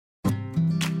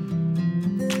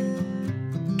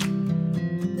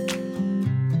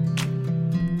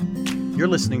You're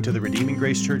listening to the Redeeming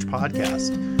Grace Church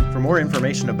podcast. For more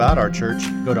information about our church,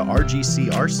 go to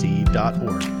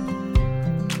rgcrc.org.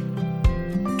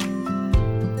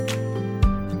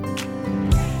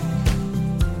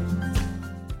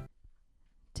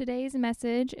 Today's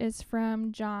message is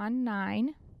from John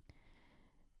 9.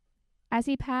 As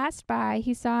he passed by,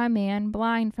 he saw a man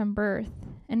blind from birth,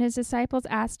 and his disciples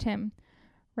asked him,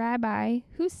 "Rabbi,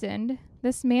 who sinned,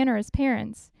 this man or his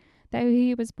parents, that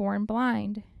he was born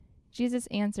blind?" Jesus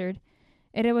answered,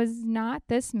 "It was not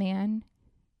this man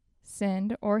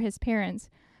sinned or his parents,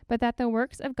 but that the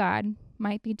works of God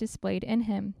might be displayed in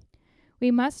him.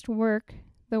 We must work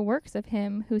the works of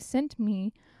him who sent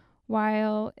me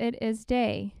while it is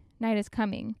day. Night is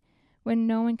coming, when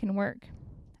no one can work.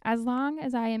 As long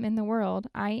as I am in the world,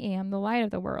 I am the light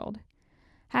of the world."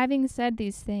 Having said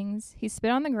these things, he spit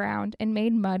on the ground and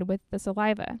made mud with the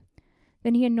saliva.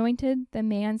 Then he anointed the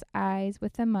man's eyes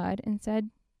with the mud and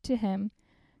said to him,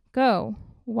 "Go,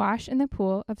 wash in the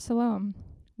pool of Siloam,"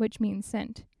 which means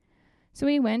sent. So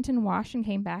he went and washed and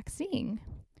came back seeing.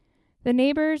 The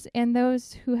neighbors and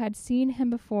those who had seen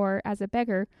him before as a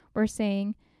beggar were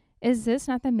saying, "Is this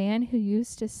not the man who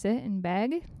used to sit and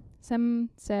beg?"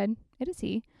 Some said, "It is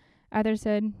he." Others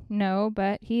said, "No,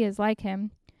 but he is like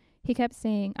him." He kept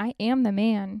saying, "I am the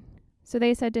man." So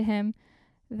they said to him,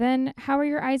 "Then how are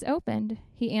your eyes opened?"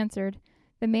 He answered,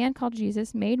 "The man called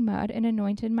Jesus made mud and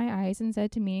anointed my eyes and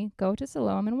said to me, 'Go to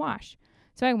Siloam and wash.'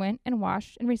 So I went and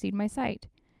washed and received my sight."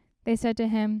 They said to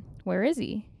him, "Where is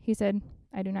he?" He said,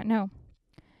 "I do not know."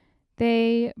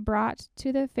 They brought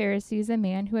to the Pharisees a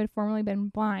man who had formerly been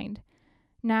blind.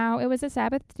 Now it was a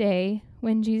Sabbath day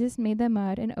when Jesus made the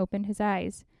mud and opened his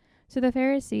eyes. So the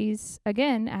Pharisees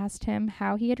again asked him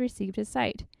how he had received his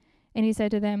sight. And he said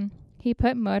to them, "He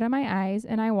put mud on my eyes,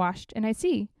 and I washed, and I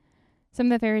see." Some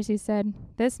of the Pharisees said,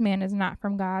 "This man is not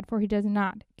from God, for he does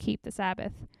not keep the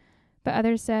Sabbath." But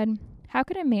others said, "How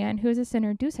could a man who is a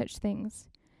sinner do such things?"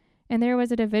 And there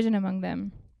was a division among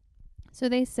them. So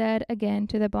they said again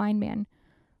to the blind man,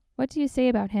 "What do you say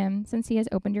about him, since he has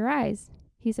opened your eyes?"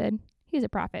 He said, "He is a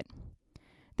prophet."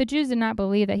 The Jews did not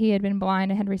believe that he had been blind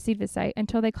and had received his sight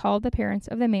until they called the parents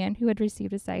of the man who had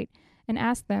received his sight and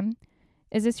asked them,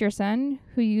 "Is this your son,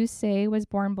 who you say was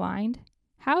born blind?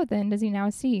 How then does he now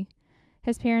see?"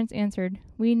 His parents answered,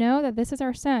 "We know that this is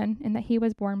our son and that he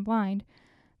was born blind,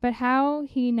 but how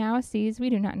he now sees we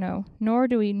do not know, nor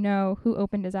do we know who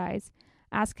opened his eyes.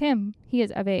 Ask him, he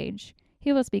is of age.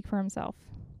 He will speak for himself."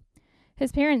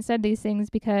 His parents said these things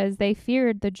because they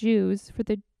feared the Jews, for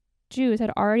the Jews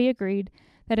had already agreed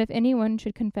that if anyone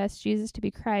should confess Jesus to be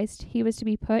Christ, he was to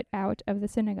be put out of the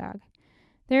synagogue.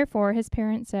 Therefore his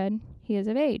parents said, "He is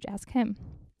of age, ask him."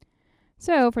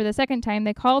 So for the second time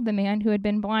they called the man who had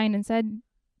been blind and said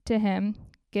to him,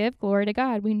 "Give glory to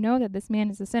God. We know that this man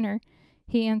is a sinner."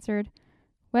 He answered,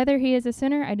 "Whether he is a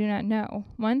sinner, I do not know.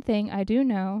 One thing I do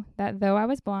know, that though I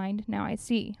was blind, now I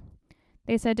see."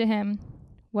 They said to him,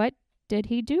 "What did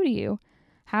he do to you?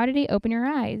 How did he open your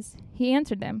eyes?" He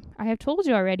answered them, "I have told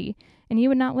you already, and you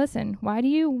would not listen. Why do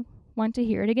you want to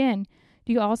hear it again?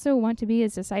 Do you also want to be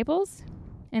his disciples?"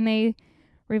 And they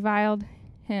reviled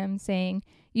him, saying,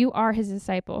 "You are his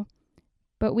disciple,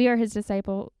 but we are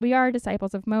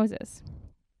disciples of Moses.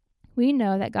 We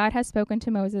know that God has spoken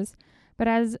to Moses, but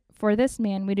as for this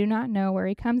man, we do not know where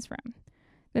he comes from."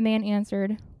 The man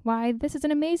answered, "Why, this is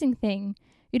an amazing thing.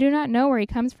 You do not know where he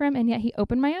comes from, and yet he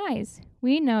opened my eyes.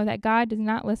 We know that God does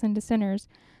not listen to sinners,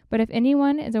 but if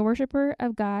anyone is a worshiper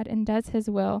of God and does his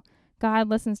will, God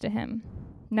listens to him.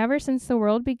 Never since the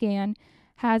world began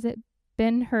has it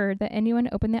been heard that anyone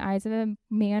opened the eyes of a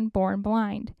man born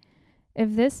blind.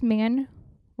 If this man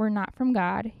were not from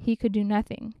God, he could do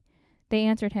nothing." They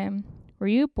answered him, "Were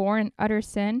you born in utter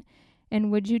sin,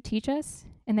 and would you teach us?"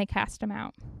 And they cast him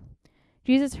out.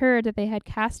 Jesus heard that they had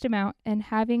cast him out, and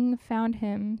having found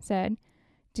him, said,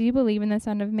 "Do you believe in the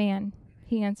Son of Man?"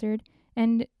 He answered,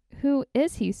 "And who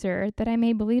is he, sir, that I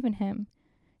may believe in him?"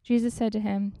 Jesus said to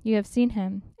him, "You have seen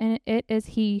him, and it is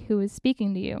he who is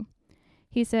speaking to you."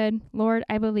 He said, "Lord,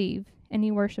 I believe," and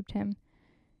he worshipped him.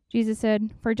 Jesus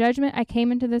said, "For judgment I came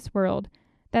into this world,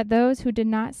 that those who did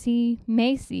not see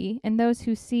may see, and those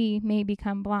who see may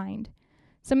become blind."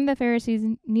 Some of the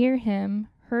Pharisees near him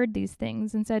heard these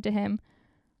things and said to him,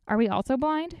 "Are we also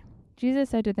blind?"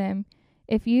 Jesus said to them,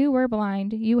 "If you were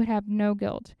blind, you would have no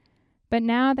guilt. But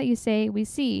now that you say, 'We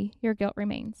see,' your guilt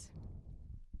remains."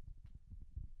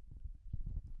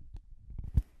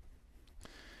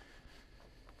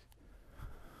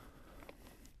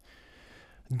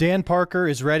 Dan Parker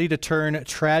is ready to turn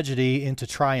tragedy into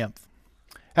triumph.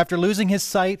 After losing his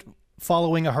sight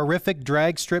following a horrific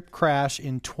drag strip crash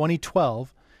in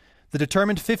 2012, The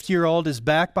determined 50-year-old is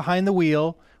back behind the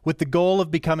wheel with the goal of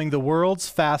becoming the world's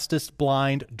fastest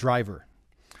blind driver.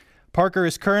 Parker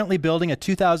is currently building a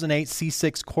 2008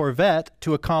 C6 Corvette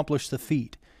to accomplish the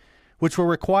feat, which will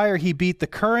require he beat the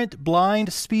current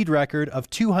blind speed record of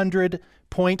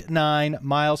 200.9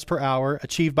 miles per hour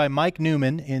achieved by Mike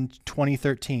Newman in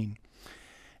 2013.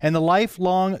 And the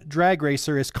lifelong drag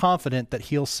racer is confident that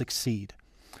he'll succeed.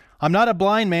 "I'm not a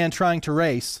blind man trying to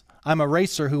race. I'm a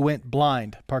racer who went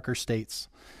blind," Parker states.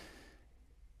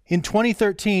 In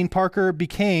 2013, Parker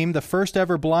became the first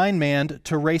ever blind man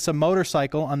to race a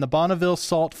motorcycle on the Bonneville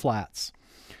Salt Flats.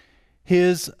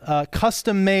 His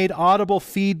custom-made audible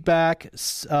feedback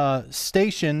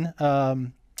station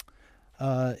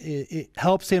it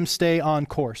helps him stay on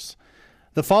course.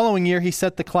 The following year, he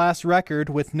set the class record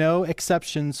with no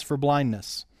exceptions for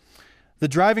blindness. The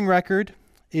driving record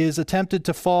is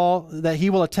that he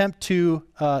will attempt to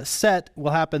set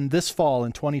will happen this fall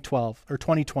in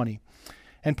 2020.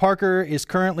 And Parker is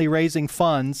currently raising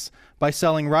funds by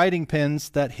selling writing pins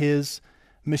that he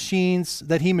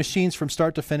machines from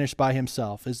start to finish by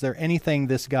himself. Is there anything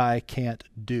this guy can't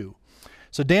do?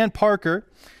 So Dan Parker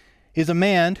is a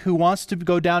man who wants to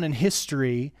go down in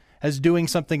history as doing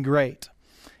something great.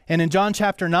 And in John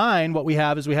chapter 9, what we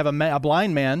have is a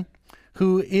blind man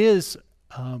who is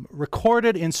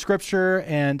recorded in Scripture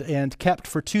and kept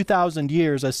for 2,000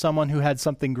 years as someone who had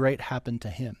something great happen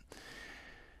to him.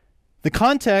 The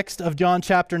context of John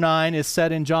chapter 9 is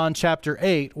set in John chapter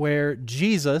 8, where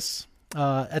Jesus,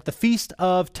 at the Feast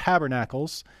of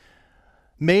Tabernacles,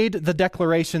 made the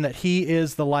declaration that he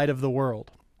is the light of the world.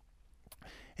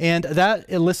 And that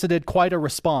elicited quite a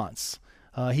response.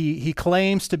 He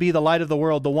claims to be the light of the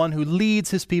world, the one who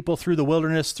leads his people through the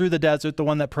wilderness, through the desert, the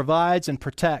one that provides and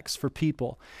protects for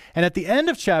people. And at the end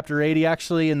of chapter 8, he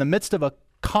actually, in the midst of a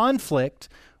conflict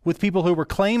with people who were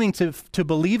claiming to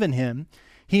believe in him,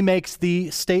 he makes the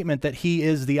statement that he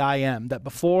is the I am, that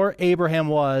before Abraham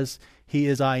was, he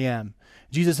is I am.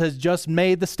 Jesus has just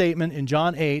made the statement in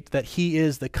John 8 that he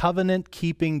is the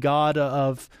covenant-keeping God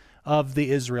of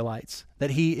the Israelites, that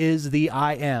he is the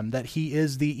I am, that he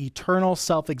is the eternal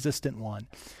self-existent one.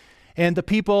 And the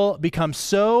people become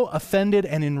so offended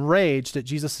and enraged at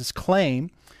Jesus' claim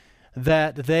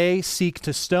that they seek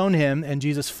to stone him, and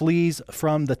Jesus flees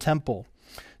from the temple.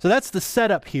 So that's the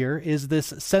setup here, is this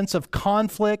sense of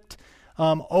conflict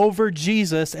over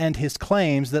Jesus and his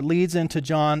claims that leads into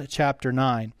John chapter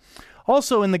 9.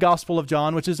 Also in the Gospel of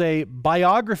John, which is a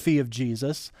biography of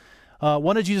Jesus,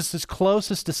 one of Jesus'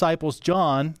 closest disciples,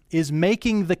 John, is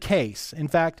making the case. In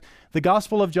fact, the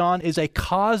Gospel of John is a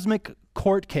cosmic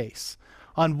court case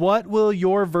on what will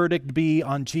your verdict be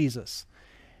on Jesus.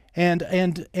 And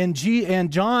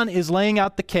John is laying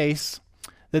out the case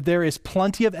that there is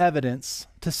plenty of evidence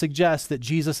to suggest that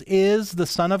Jesus is the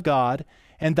Son of God,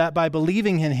 and that by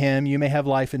believing in him, you may have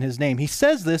life in his name. He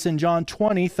says this in John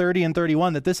 20, 30, and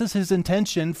 31, that this is his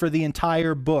intention for the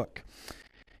entire book.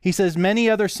 He says, "Many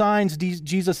other signs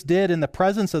Jesus did in the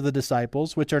presence of the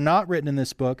disciples, which are not written in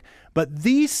this book, but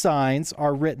these signs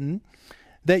are written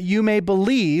that you may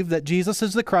believe that Jesus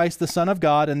is the Christ, the Son of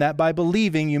God, and that by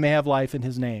believing you may have life in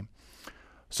his name."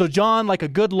 So John, like a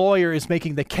good lawyer, is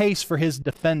making the case for his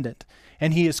defendant.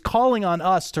 And he is calling on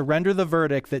us to render the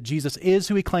verdict that Jesus is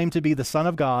who he claimed to be, the Son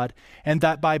of God, and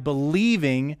that by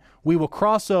believing, we will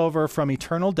cross over from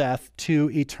eternal death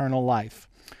to eternal life.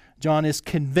 John is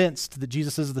convinced that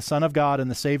Jesus is the Son of God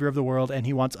and the Savior of the world, and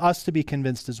he wants us to be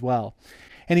convinced as well.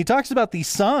 And he talks about these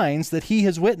signs that he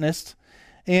has witnessed,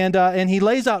 and he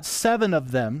lays out 7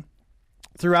 of them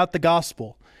throughout the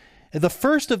gospel. The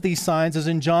first of these signs is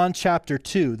in John chapter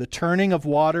 2, the turning of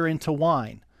water into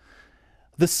wine.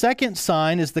 The second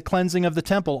sign is the cleansing of the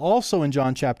temple, also in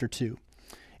John chapter 2.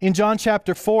 In John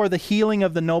chapter 4, the healing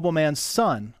of the nobleman's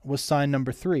son was sign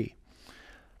number 3.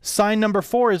 Sign number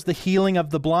 4 is the healing of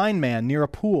the blind man near a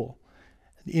pool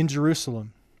in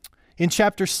Jerusalem. In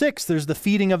chapter 6, there's the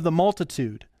feeding of the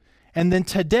multitude. And then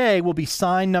today will be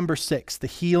sign number 6, the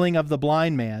healing of the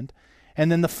blind man.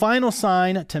 And then the final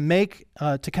sign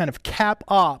to kind of cap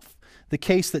off the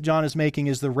case that John is making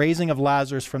is the raising of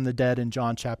Lazarus from the dead in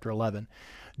John chapter 11.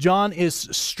 John is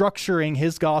structuring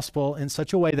his gospel in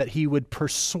such a way that he would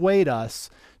persuade us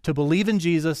to believe in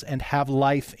Jesus and have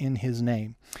life in his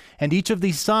name. And each of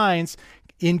these signs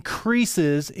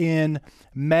increases in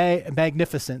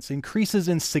magnificence, increases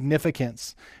in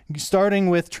significance, starting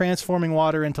with transforming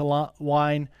water into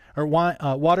wine, or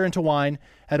water into wine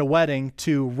at a wedding,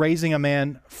 to raising a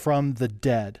man from the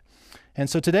dead. And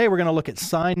so today we're going to look at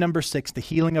sign number 6, the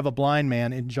healing of a blind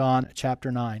man in John chapter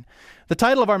 9. The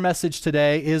title of our message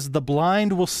today is "The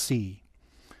Blind Will See."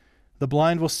 The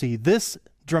blind will see. This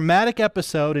dramatic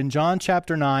episode in John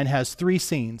chapter 9 has 3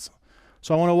 scenes.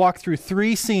 So I want to walk through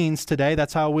 3 scenes today.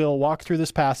 That's how we'll walk through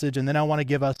this passage, and then I want to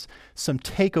give us some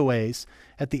takeaways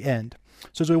at the end.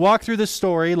 So as we walk through this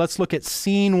story, let's look at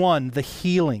scene 1, the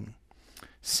healing.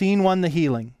 Scene 1, the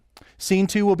healing. Scene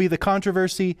 2 will be the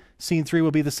controversy. Scene 3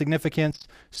 will be the significance.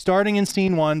 Starting in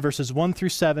scene 1, verses 1 through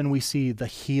 7, we see the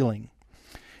healing.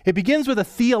 It begins with a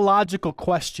theological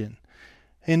question.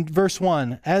 In verse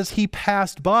 1, as he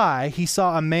passed by, he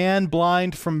saw a man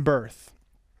blind from birth.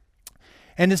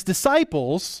 And his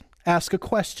disciples ask a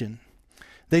question.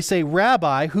 They say,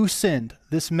 Rabbi, who sinned,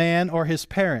 this man or his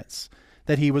parents,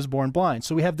 that he was born blind?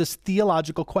 So we have this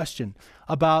theological question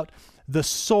about the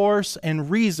source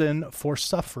and reason for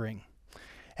suffering.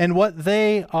 And what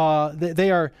they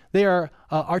are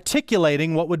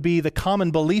articulating what would be the common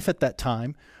belief at that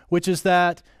time, which is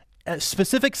that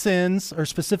specific sins or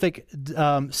specific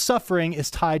suffering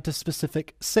is tied to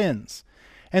specific sins.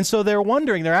 And so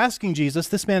they're asking Jesus,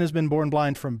 this man has been born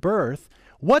blind from birth,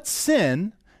 what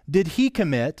sin did he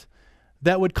commit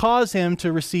that would cause him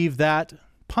to receive that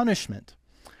punishment?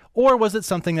 Or was it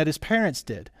something that his parents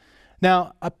did?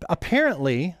 Now,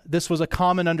 apparently, this was a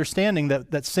common understanding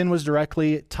that sin was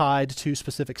directly tied to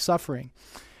specific suffering.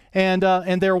 And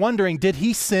they're wondering, did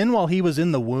he sin while he was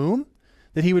in the womb,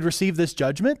 that he would receive this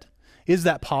judgment? Is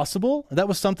that possible? That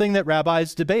was something that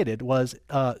rabbis debated, was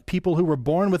people who were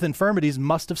born with infirmities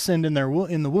must have sinned in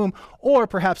the womb, or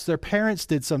perhaps their parents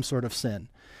did some sort of sin.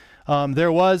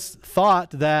 There was thought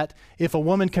that if a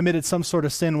woman committed some sort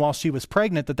of sin while she was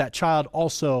pregnant, that child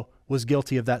also was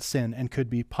guilty of that sin and could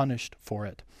be punished for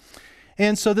it.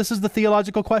 And so this is the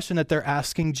theological question that they're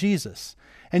asking Jesus.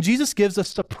 And Jesus gives a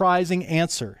surprising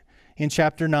answer in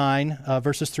chapter 9,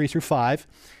 verses 3 through 5.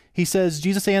 He says,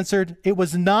 Jesus answered, "It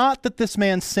was not that this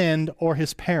man sinned or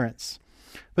his parents,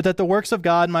 but that the works of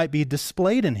God might be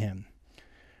displayed in him.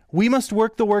 We must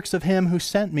work the works of him who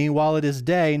sent me while it is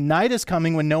day. Night is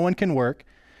coming when no one can work.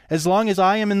 As long as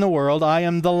I am in the world, I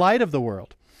am the light of the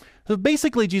world." So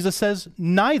basically, Jesus says,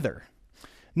 neither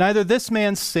this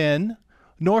man's sin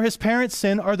nor his parents'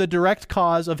 sin are the direct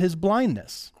cause of his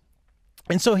blindness.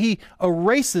 And so he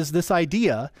erases this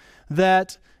idea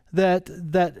that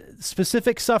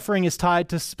specific suffering is tied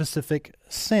to specific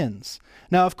sins.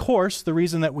 Now, of course, the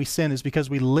reason that we sin is because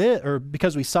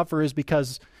because we suffer is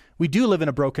because we do live in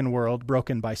a broken world,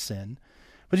 broken by sin.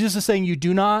 But Jesus is saying you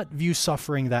do not view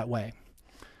suffering that way.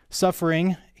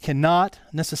 Suffering cannot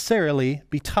necessarily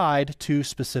be tied to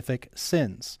specific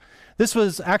sins. This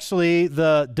was actually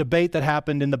the debate that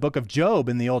happened in the book of Job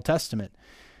in the Old Testament,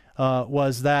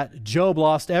 was that Job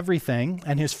lost everything,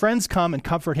 and his friends come and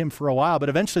comfort him for a while, but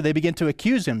eventually they begin to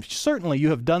accuse him. Certainly you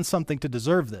have done something to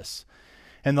deserve this.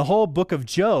 And the whole book of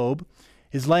Job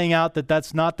is laying out that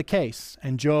that's not the case,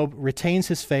 and Job retains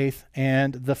his faith,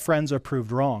 and the friends are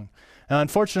proved wrong. Now,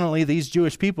 unfortunately, these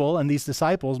Jewish people and these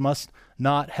disciples must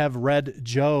not have read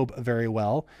Job very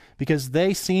well, because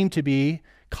they seem to be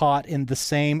caught in the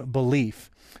same belief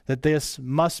that this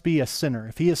must be a sinner.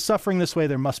 If he is suffering this way,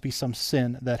 there must be some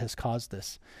sin that has caused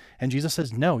this. And Jesus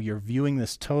says, no, you're viewing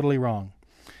this totally wrong.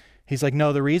 He's like,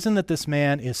 no, the reason that this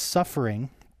man is suffering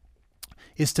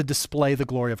is to display the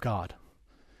glory of God,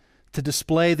 to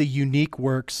display the unique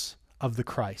works of the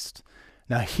Christ.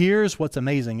 Now, here's what's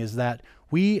amazing is that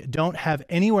we don't have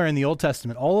anywhere in the Old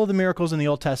Testament, all of the miracles in the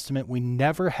Old Testament, we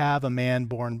never have a man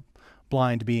born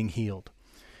blind being healed.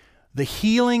 The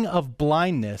healing of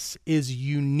blindness is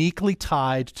uniquely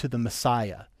tied to the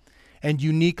Messiah and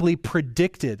uniquely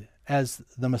predicted as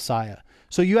the Messiah.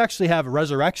 So you actually have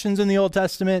resurrections in the Old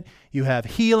Testament, you have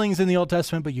healings in the Old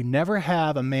Testament, but you never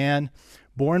have a man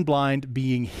born blind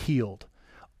being healed.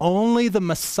 Only the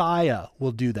Messiah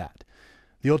will do that.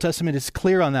 The Old Testament is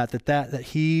clear on that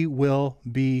he will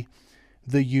be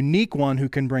the unique one who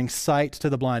can bring sight to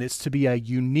the blind. It's to be a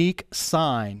unique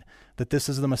sign that this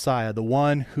is the Messiah, the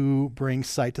one who brings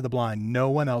sight to the blind. No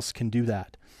one else can do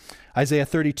that. Isaiah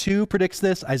 32 predicts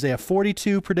this. Isaiah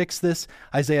 42 predicts this.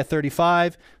 Isaiah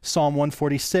 35, Psalm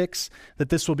 146, that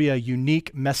this will be a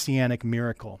unique messianic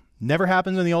miracle. Never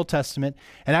happens in the Old Testament,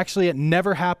 and actually it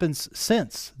never happens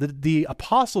since. The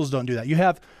apostles don't do that. You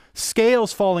have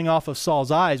scales falling off of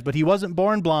Saul's eyes, but he wasn't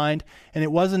born blind, and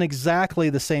it wasn't exactly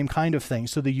the same kind of thing.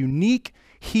 So the unique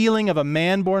healing of a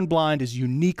man born blind is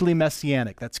uniquely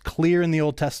messianic. That's clear in the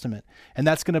Old Testament, and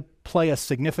that's going to play a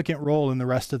significant role in the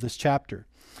rest of this chapter.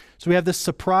 So we have this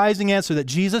surprising answer that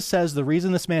Jesus says the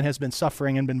reason this man has been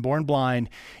suffering and been born blind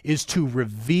is to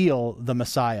reveal the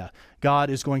Messiah.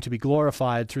 God is going to be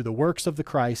glorified through the works of the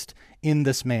Christ in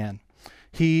this man.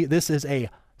 This is a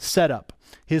setup.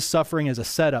 His suffering is a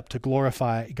setup to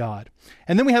glorify God.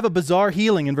 And then we have a bizarre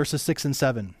healing in verses 6 and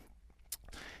 7.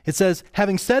 It says,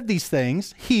 having said these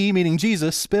things, he, meaning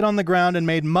Jesus, spit on the ground and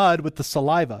made mud with the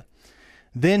saliva.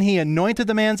 Then he anointed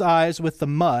the man's eyes with the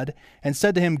mud and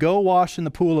said to him, go wash in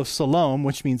the pool of Siloam,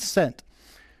 which means sent.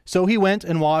 So he went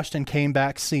and washed and came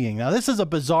back seeing. Now this is a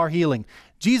bizarre healing.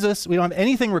 Jesus, we don't have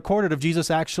anything recorded of Jesus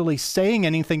actually saying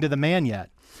anything to the man yet.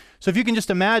 So if you can just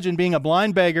imagine being a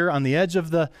blind beggar on the edge of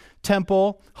the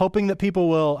temple, hoping that people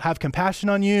will have compassion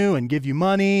on you and give you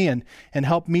money and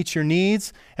help meet your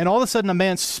needs, and all of a sudden a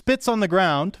man spits on the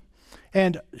ground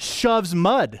and shoves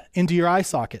mud into your eye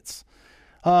sockets.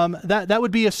 That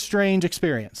would be a strange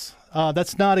experience.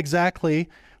 That's not exactly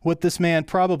what this man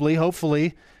probably,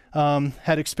 hopefully,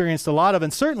 had experienced a lot of.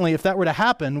 And certainly if that were to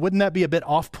happen, wouldn't that be a bit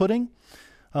off-putting?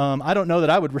 I don't know that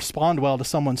I would respond well to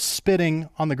someone spitting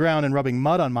on the ground and rubbing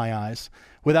mud on my eyes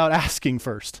without asking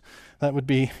first. That would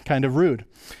be kind of rude.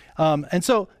 And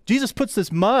so Jesus puts this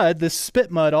mud, this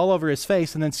spit mud, all over his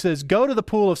face and then says, go to the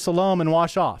pool of Siloam and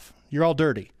wash off. You're all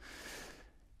dirty.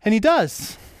 And he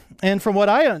does. And from what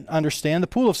I understand, the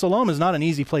pool of Siloam is not an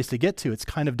easy place to get to. It's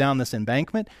kind of down this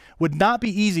embankment. Would not be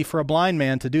easy for a blind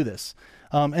man to do this.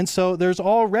 And so there's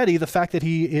already the fact that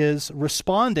he is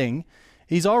responding.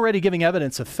 He's already giving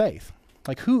evidence of faith.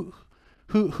 Like who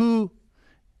would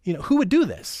do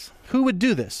this? Who would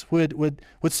do this? Would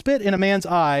spit in a man's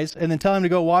eyes and then tell him to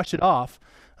go wash it off?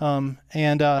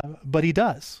 But he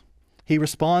does. He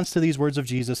responds to these words of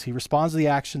Jesus. He responds to the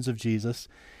actions of Jesus,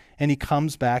 and he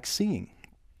comes back seeing.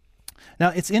 Now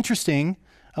it's interesting.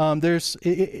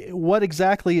 What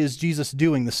exactly is Jesus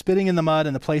doing? The spitting in the mud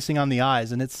and the placing on the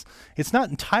eyes, and it's not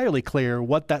entirely clear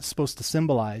what that's supposed to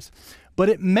symbolize. But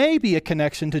it may be a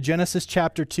connection to Genesis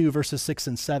chapter 2, verses 6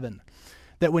 and 7,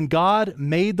 that when God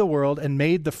made the world and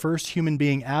made the first human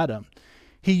being, Adam,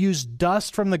 he used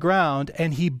dust from the ground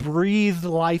and he breathed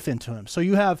life into him. So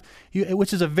you have,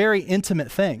 which is a very intimate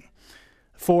thing,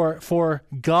 for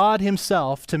God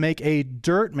himself to make a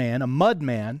dirt man, a mud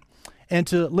man, and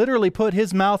to literally put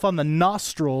his mouth on the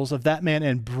nostrils of that man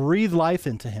and breathe life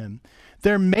into him.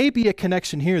 There may be a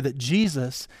connection here that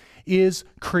Jesus is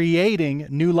creating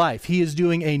new life. He is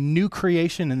doing a new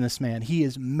creation in this man. He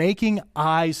is making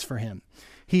eyes for him.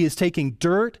 He is taking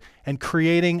dirt and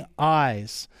creating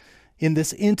eyes in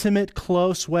this intimate,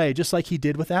 close way, just like he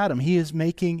did with Adam. He is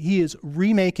making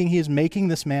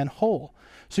this man whole.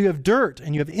 So you have dirt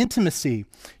and you have intimacy.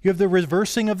 You have the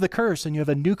reversing of the curse and you have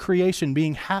a new creation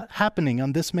being happening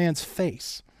on this man's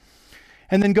face.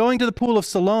 And then going to the pool of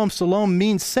Siloam, Siloam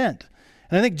means sent.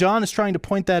 And I think John is trying to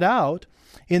point that out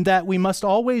in that we must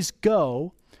always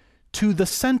go to the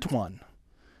sent one,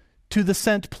 to the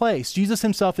sent place. Jesus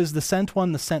himself is the sent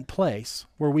one, the sent place,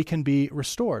 where we can be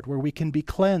restored, where we can be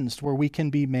cleansed, where we can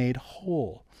be made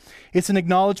whole. It's an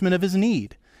acknowledgement of his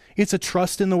need. It's a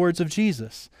trust in the words of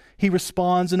Jesus. He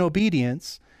responds in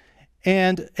obedience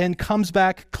and comes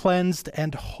back cleansed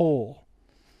and whole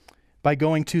by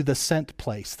going to the sent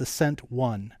place, the sent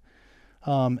one.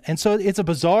 And so it's a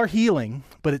bizarre healing,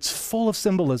 but it's full of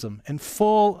symbolism and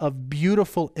full of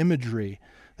beautiful imagery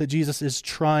that Jesus is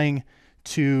trying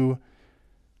to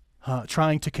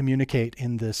communicate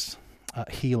in this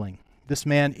healing. This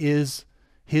man his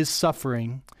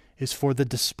suffering is for the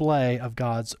display of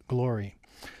God's glory.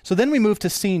 So then we move to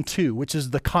scene 2, which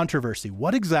is the controversy.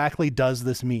 What exactly does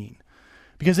this mean?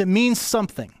 Because it means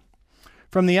something.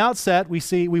 From the outset, we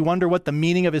wonder what the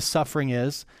meaning of his suffering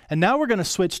is. And now we're going to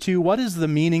switch to what is the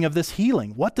meaning of this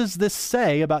healing? What does this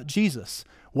say about Jesus?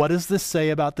 What does this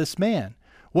say about this man?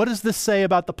 What does this say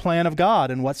about the plan of God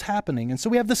and what's happening? And so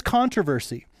we have this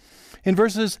controversy. In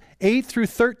verses 8 through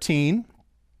 13,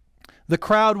 the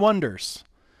crowd wonders.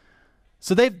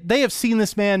 So they have seen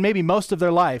this man maybe most of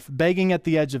their life begging at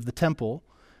the edge of the temple.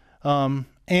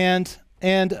 And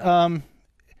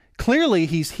clearly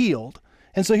he's healed.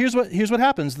 And so here's what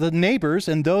happens. The neighbors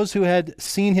and those who had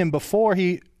seen him before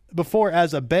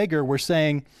as a beggar were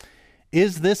saying,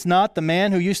 "Is this not the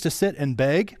man who used to sit and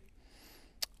beg?"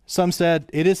 Some said,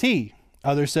 "It is he."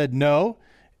 Others said, "No,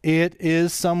 it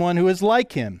is someone who is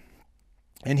like him."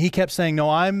 And he kept saying, "No,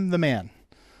 I'm the man.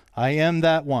 I am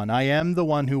that one. I am the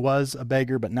one who was a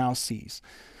beggar but now sees."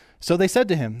 So they said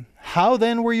to him, "How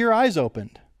then were your eyes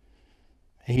opened?"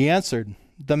 He answered,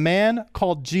 "The man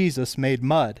called Jesus made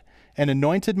mud and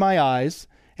anointed my eyes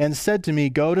and said to me,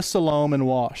 'Go to Siloam and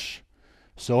wash.'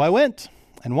 So I went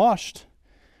and washed,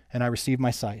 and I received my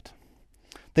sight."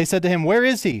 They said to him, "Where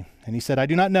is he?" And he said, "I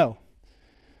do not know."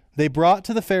 they brought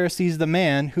to the Pharisees the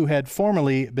man who had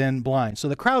formerly been blind. So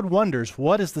the crowd wonders,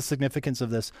 what is the significance of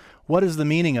this? What is the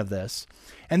meaning of this?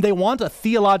 And they want a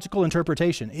theological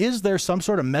interpretation. Is there some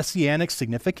sort of messianic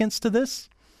significance to this?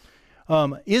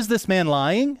 Is this man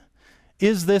lying?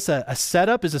 Is this a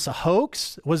setup? Is this a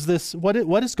hoax? Was this,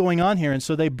 what is going on here? And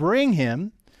so they bring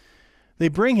him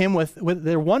with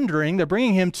they're wondering, they're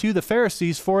bringing him to the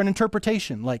Pharisees for an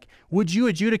interpretation. Like, would you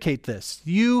adjudicate this?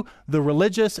 You, the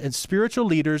religious and spiritual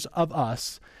leaders of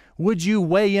us, would you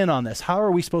weigh in on this? How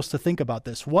are we supposed to think about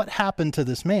this? What happened to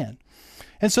this man?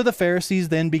 And so the Pharisees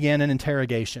then began an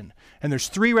interrogation. And there's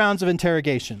 3 rounds of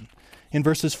interrogation in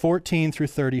verses 14 through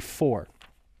 34.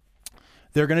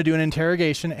 They're going to do an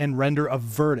interrogation and render a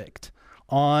verdict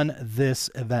on this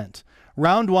event.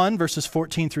 Round 1, verses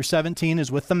 14 through 17,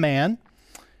 is with the man.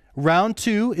 Round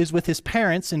 2 is with his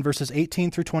parents in verses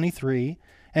 18 through 23.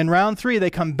 And round 3, they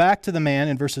come back to the man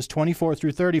in verses 24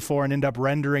 through 34 and end up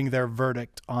rendering their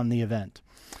verdict on the event.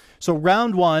 So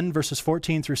round 1, verses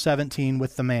 14 through 17,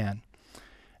 with the man.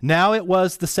 Now it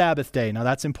was the Sabbath day. Now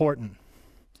that's important.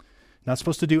 Not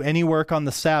supposed to do any work on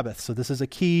the Sabbath. So this is a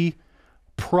key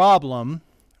problem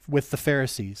with the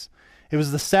Pharisees. It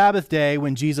was the Sabbath day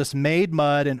when Jesus made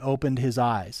mud and opened his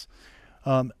eyes.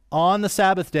 On the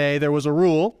Sabbath day, there was a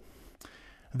rule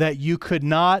that you could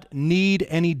not knead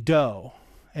any dough.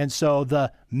 And so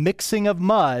the mixing of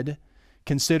mud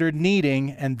considered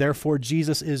kneading, and therefore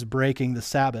Jesus is breaking the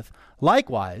Sabbath.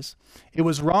 Likewise, it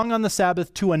was wrong on the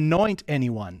Sabbath to anoint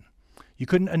anyone. You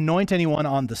couldn't anoint anyone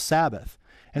on the Sabbath.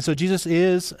 And so Jesus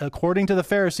is, according to the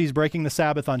Pharisees, breaking the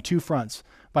Sabbath on 2 fronts: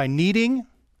 by kneading,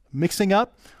 mixing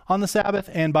up on the Sabbath,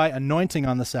 and by anointing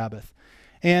on the Sabbath.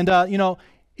 And,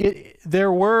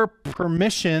 there were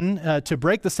permission to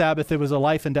break the Sabbath. It was a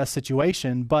life and death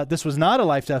situation, but this was not a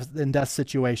life and death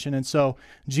situation. And so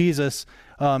Jesus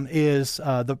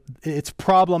it's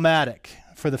problematic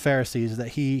for the Pharisees that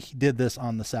he did this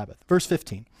on the Sabbath. Verse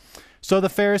 15. So the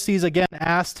Pharisees again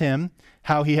asked him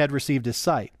how he had received his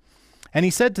sight. And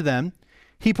he said to them,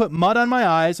 "He put mud on my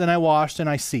eyes, and I washed, and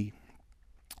I see."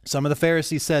 Some of the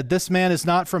Pharisees said, "This man is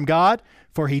not from God,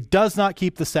 for he does not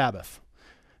keep the Sabbath."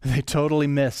 They totally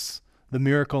miss the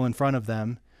miracle in front of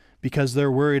them because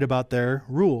they're worried about their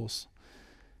rules.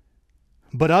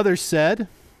 But others said,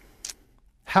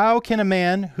 "How can a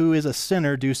man who is a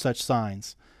sinner do such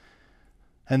signs?"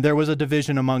 And there was a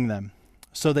division among them.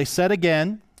 So they said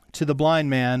again to the blind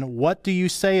man, "What do you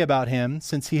say about him,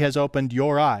 since he has opened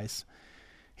your eyes?"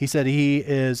 He said, "He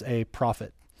is a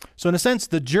prophet." So in a sense,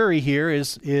 the jury here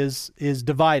is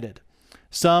divided.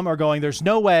 Some are going, there's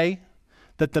no way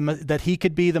that he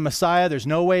could be the Messiah. There's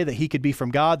no way that he could be from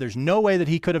God. There's no way that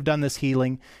he could have done this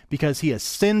healing because he has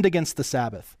sinned against the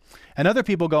Sabbath. And other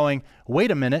people going, wait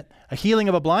a minute, a healing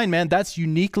of a blind man, that's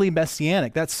uniquely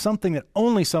messianic. That's something that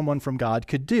only someone from God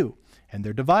could do. And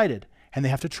they're divided. And they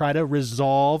have to try to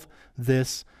resolve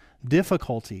this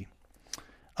difficulty.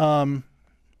 So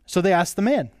they ask the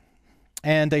man.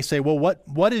 And they say, well,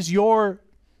 what is your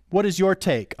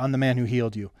take on the man who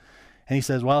healed you? And he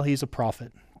says, well, he's a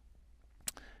prophet.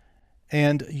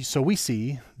 And so we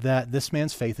see that this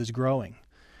man's faith is growing.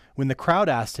 When the crowd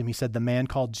asked him, he said, the man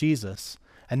called Jesus.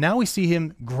 And now we see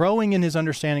him growing in his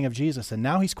understanding of Jesus. And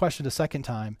now he's questioned a second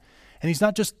time. And he's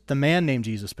not just the man named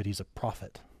Jesus, but he's a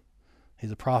prophet.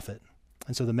 He's a prophet.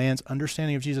 And so the man's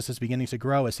understanding of Jesus is beginning to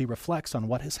grow as he reflects on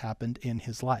what has happened in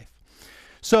his life.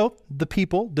 So the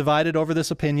people, divided over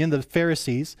this opinion, the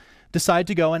Pharisees, decide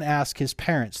to go and ask his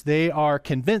parents. They are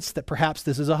convinced that perhaps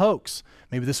this is a hoax.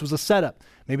 Maybe this was a setup.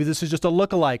 Maybe this is just a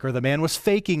lookalike, or the man was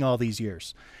faking all these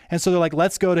years. And so they're like,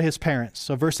 let's go to his parents.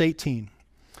 So verse 18,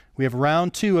 we have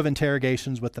round 2 of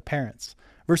interrogations with the parents.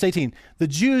 Verse 18, the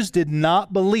Jews did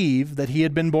not believe that he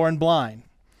had been born blind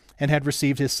and had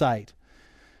received his sight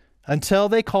until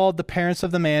they called the parents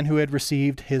of the man who had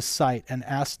received his sight and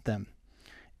asked them,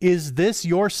 "Is this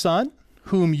your son,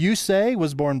 whom you say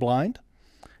was born blind?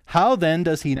 How then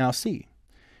does he now see?"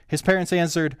 His parents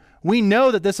answered, "We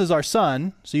know that this is our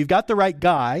son," so you've got the right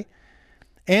guy,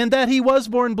 "and that he was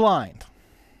born blind."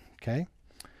 Okay?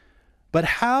 "But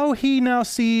how he now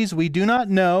sees we do not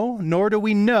know, nor do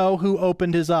we know who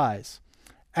opened his eyes.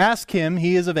 Ask him,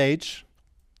 he is of age.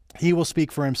 He will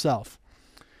speak for himself."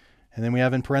 And then we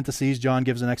have in parentheses, John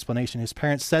gives an explanation. His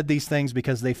parents said these things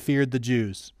because they feared the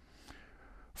Jews.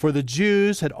 For the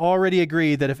Jews had already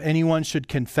agreed that if anyone should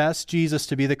confess Jesus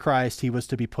to be the Christ, he was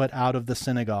to be put out of the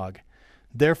synagogue.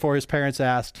 Therefore his parents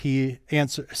said,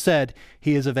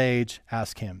 "He is of age,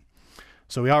 ask him."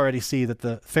 So we already see that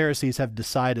the Pharisees have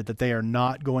decided that they are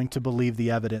not going to believe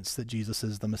the evidence that Jesus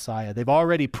is the Messiah. They've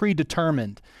already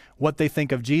predetermined what they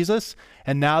think of Jesus,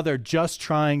 and now they're just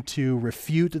trying to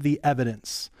refute the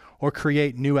evidence or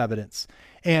create new evidence.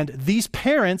 And these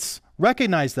parents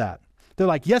recognize that. They're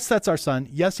like, yes, that's our son.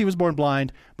 Yes, he was born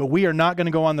blind, but we are not going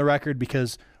to go on the record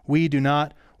because we do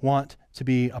not want to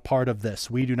be a part of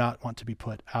this. We do not want to be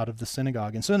put out of the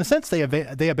synagogue. And so in a sense, they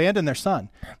abandon their son.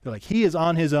 They're like, he is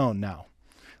on his own now.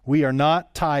 We are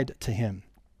not tied to him.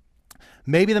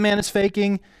 Maybe the man is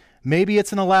faking. Maybe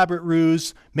it's an elaborate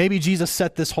ruse. Maybe Jesus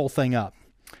set this whole thing up.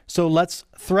 So let's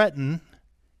threaten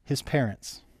his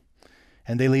parents.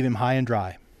 And they leave him high and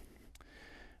dry.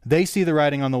 They see the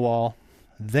writing on the wall.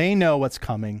 They know what's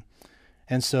coming.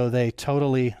 And so they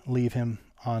totally leave him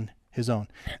on his own.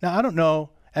 Now, I don't know,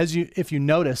 if you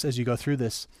notice as you go through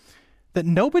this, that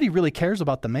nobody really cares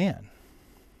about the man.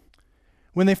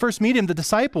 When they first meet him, the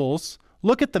disciples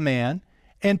look at the man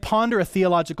and ponder a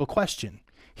theological question.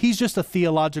 He's just a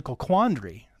theological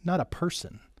quandary, not a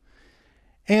person.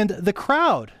 And the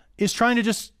crowd is trying to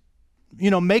just,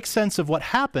 make sense of what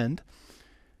happened.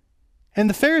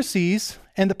 And the Pharisees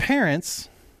and the parents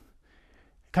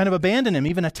kind of abandon him,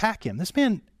 even attack him. This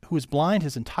man who was blind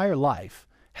his entire life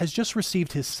has just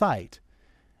received his sight,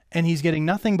 and he's getting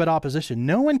nothing but opposition.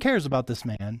 No one cares about this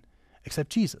man except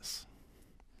Jesus.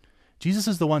 Jesus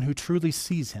is the one who truly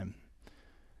sees him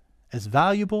as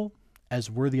valuable, as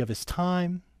worthy of his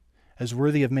time, as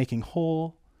worthy of making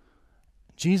whole.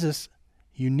 Jesus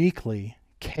uniquely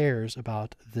cares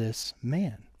about this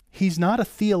man. He's not a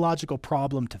theological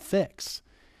problem to fix.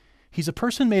 He's a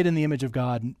person made in the image of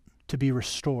God to be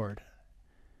restored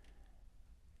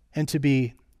and to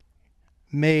be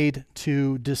made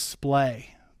to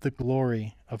display the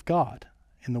glory of God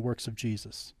in the works of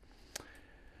Jesus.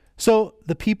 So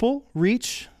the people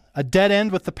reach a dead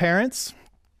end with the parents,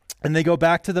 and they go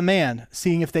back to the man,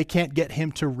 seeing if they can't get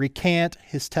him to recant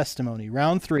his testimony.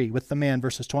 Round 3 with the man,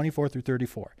 verses 24 through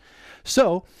 34.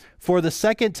 So, for the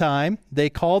second time, they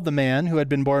called the man who had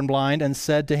been born blind and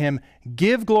said to him,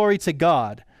 "Give glory to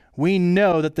God. We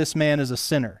know that this man is a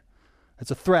sinner." It's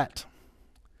a threat.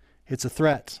 It's a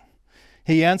threat.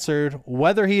 He answered,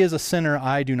 "Whether he is a sinner,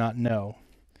 I do not know.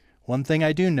 One thing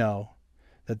I do know,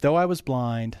 that though I was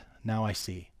blind, now I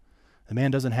see." The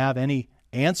man doesn't have any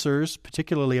answers,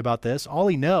 particularly about this. All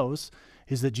he knows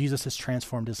is that Jesus has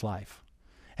transformed his life.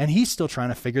 And he's still trying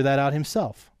to figure that out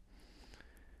himself.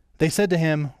 They said to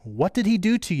him, "What did he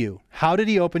do to you? How did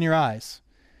he open your eyes?"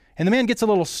 And the man gets a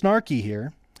little snarky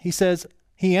here.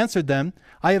 He answered them,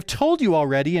 "I have told you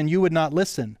already, and you would not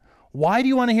listen. Why do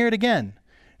you want to hear it again?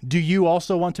 Do you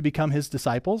also want to become his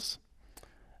disciples?"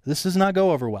 This does not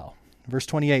go over well. Verse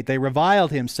 28, they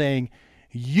reviled him, saying,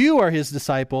 "You are his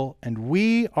disciple, and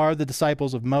we are the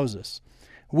disciples of Moses.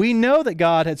 We know that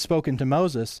God had spoken to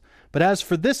Moses, but as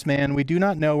for this man, we do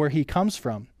not know where he comes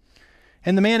from."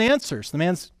 And the man answers. The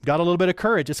man's got a little bit of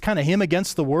courage. It's kind of him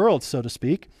against the world, so to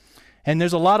speak. And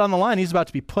there's a lot on the line. He's about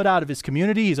to be put out of his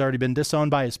community. He's already been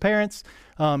disowned by his parents.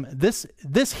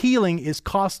 This healing is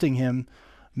costing him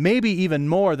maybe even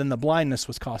more than the blindness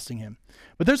was costing him.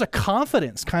 But there's a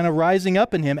confidence kind of rising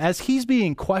up in him as he's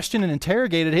being questioned and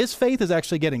interrogated. His faith is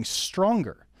actually getting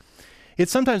stronger.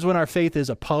 It's sometimes when our faith is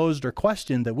opposed or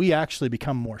questioned that we actually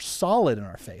become more solid in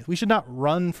our faith. We should not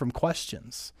run from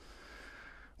questions.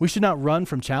 We should not run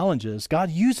from challenges.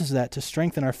 God uses that to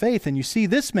strengthen our faith. And you see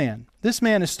this man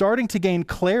is starting to gain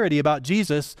clarity about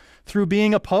Jesus through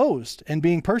being opposed and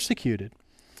being persecuted.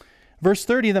 Verse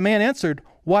 30, the man answered,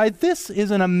 "Why, this is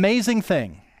an amazing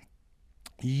thing.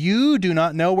 You do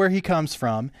not know where he comes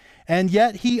from, and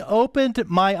yet he opened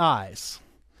my eyes.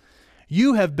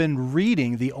 You have been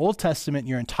reading the Old Testament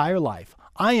your entire life.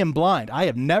 I am blind. I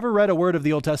have never read a word of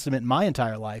the Old Testament in my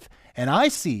entire life, and I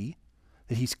see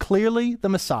that he's clearly the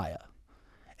Messiah,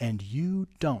 and you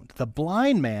don't." The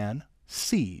blind man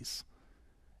sees,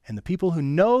 and the people who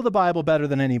know the Bible better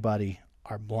than anybody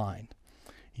are blind.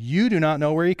 You do not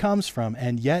know where he comes from,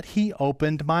 and yet he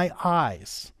opened my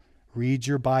eyes. Read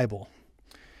your Bible.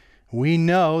 We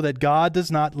know that God does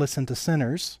not listen to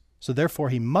sinners, so therefore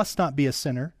he must not be a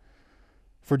sinner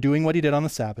for doing what he did on the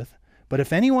Sabbath. But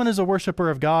if anyone is a worshiper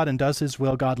of God and does his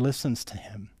will, God listens to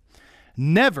him.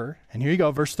 Never, and here you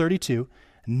go, verse 32,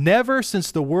 never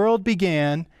since the world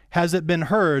began has it been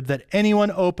heard that anyone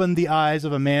opened the eyes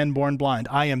of a man born blind.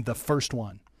 I am the first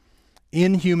one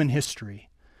in human history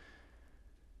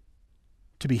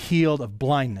to be healed of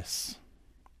blindness.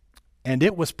 And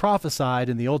it was prophesied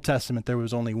in the Old Testament there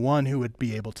was only one who would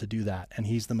be able to do that, and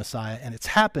he's the Messiah. And it's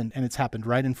happened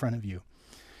right in front of you.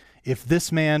 If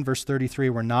this man, verse 33,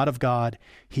 were not of God,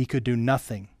 he could do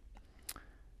nothing.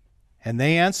 And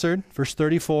they answered, verse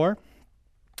 34,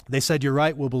 they said, "You're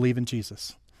right, we'll believe in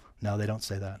Jesus." No, they don't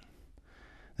say that.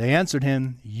 They answered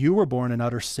him, "You were born in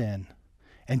utter sin,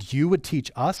 and you would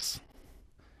teach us?"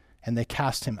 And they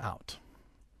cast him out,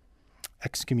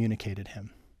 excommunicated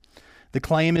him. The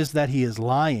claim is that he is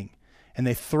lying, and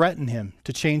they threaten him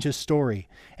to change his story,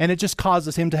 and it just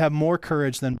causes him to have more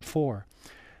courage than before.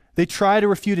 They try to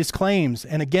refute his claims,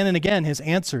 and again, his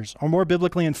answers are more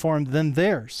biblically informed than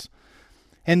theirs.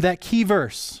 And that key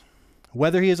verse,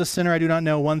 "Whether he is a sinner, I do not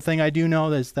know. One thing I do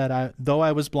know is that though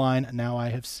I was blind, now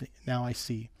I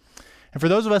see." And for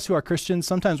those of us who are Christians,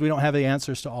 sometimes we don't have the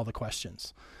answers to all the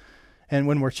questions, and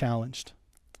when we're challenged.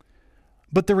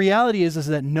 But the reality is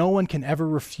that no one can ever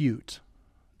refute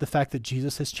the fact that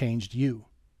Jesus has changed you.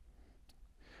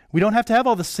 We don't have to have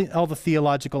all the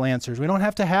theological answers. We don't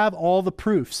have to have all the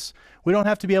proofs. We don't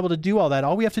have to be able to do all that.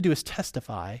 All we have to do is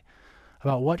testify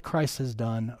about what Christ has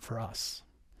done for us.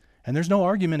 And there's no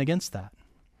argument against that.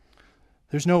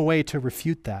 There's no way to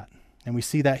refute that. And we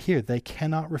see that here. They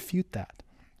cannot refute that.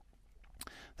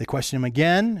 They question him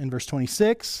again in verse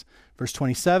 26. Verse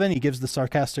 27, he gives the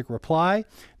sarcastic reply.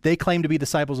 They claim to be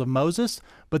disciples of Moses,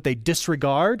 but they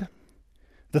disregard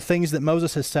the things that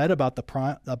Moses has said about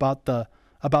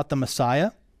the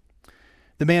Messiah.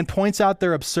 The man points out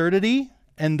their absurdity,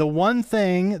 and the one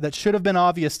thing that should have been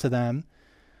obvious to them,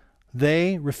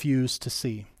 they refuse to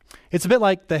see. It's a bit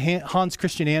like the Hans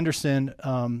Christian Andersen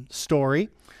story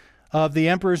of the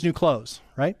emperor's new clothes,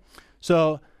 right?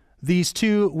 So these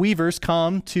two weavers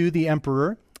come to the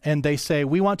emperor and they say,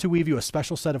 "We want to weave you a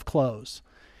special set of clothes.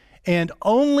 And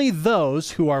only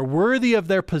those who are worthy of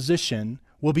their position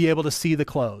will be able to see the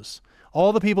clothes.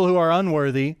 All the people who are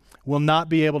unworthy will not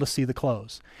be able to see the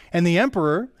clothes." And the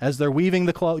emperor, as they're weaving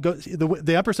the clothes,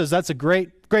 the emperor says, "That's a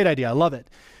great idea. I love it.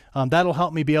 That'll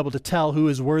help me be able to tell who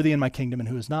is worthy in my kingdom and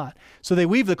who is not." So they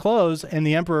weave the clothes, and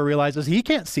the emperor realizes he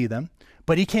can't see them,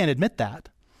 but he can't admit that.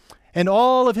 And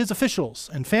all of his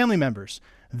officials and family members,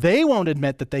 they won't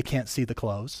admit that they can't see the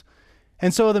clothes.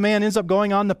 And so the man ends up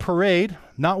going on the parade,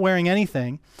 not wearing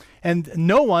anything, and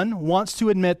no one wants to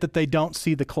admit that they don't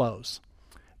see the clothes.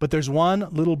 But there's one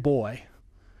little boy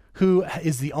who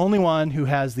is the only one who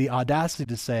has the audacity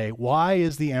to say, "Why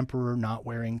is the emperor not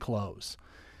wearing clothes?"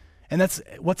 And that's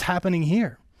what's happening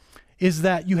here, is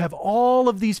that you have all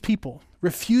of these people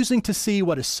refusing to see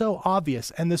what is so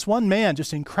obvious. And this one man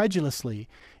just incredulously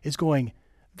is going,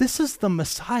 "This is the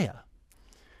Messiah.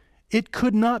 It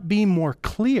could not be more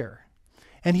clear."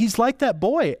 And he's like that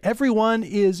boy. Everyone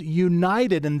is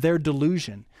united in their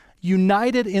delusion,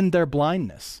 united in their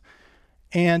blindness.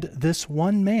 And this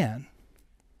one man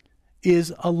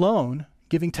is alone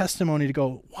giving testimony to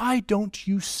go, "Why don't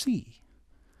you see?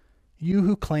 You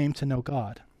who claim to know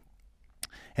God."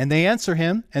 And they answer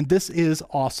him, and this is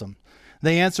awesome.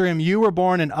 They answer him, "You were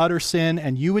born in utter sin,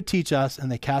 and you would teach us,"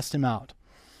 and they cast him out.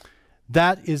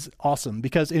 That is awesome,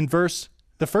 because in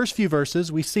the first few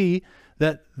verses, we see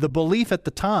that the belief at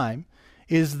the time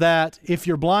is that if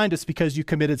you're blind, it's because you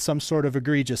committed some sort of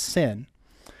egregious sin.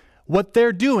 What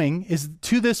they're doing is,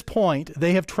 to this point,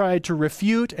 they have tried to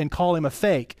refute and call him a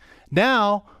fake.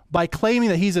 Now, by claiming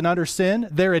that he's in utter sin,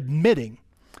 they're admitting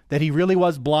that he really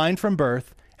was blind from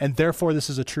birth, and therefore this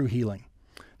is a true healing.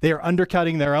 They are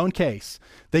undercutting their own case.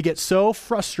 They get so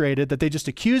frustrated that they just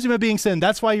accuse him of being sin.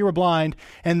 "That's why you were blind."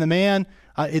 And the man,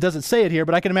 it doesn't say it here,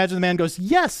 but I can imagine the man goes,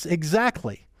 "Yes,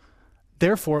 exactly."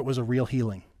 Therefore it was a real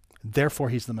healing. Therefore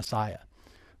he's the Messiah.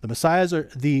 The Messiahs are,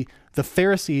 the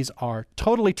Pharisees are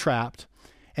totally trapped,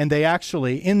 and they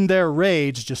actually, in their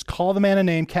rage, just call the man a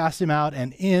name, cast him out,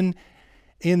 and in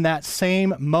that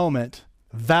same moment,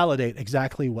 validate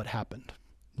exactly what happened.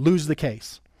 Lose the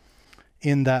case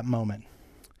in that moment.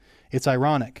 It's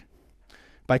ironic.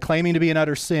 By claiming to be in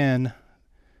utter sin,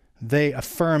 they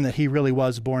affirm that he really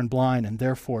was born blind and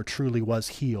therefore truly was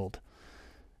healed.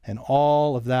 And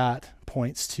all of that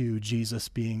points to Jesus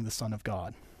being the Son of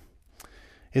God.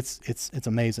 It's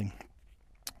amazing.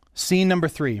 Scene number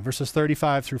 3, verses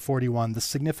 35 through 41, the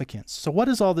significance. So what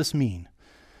does all this mean?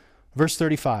 Verse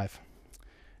 35,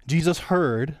 Jesus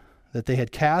heard that they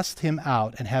had cast him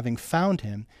out, and having found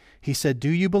him, he said, "Do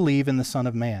you believe in the Son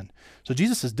of Man?" So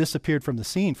Jesus has disappeared from the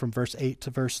scene from verse 8 to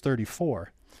verse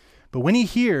 34. But when he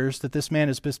hears that this man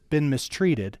has been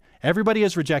mistreated, everybody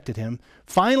has rejected him,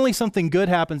 finally something good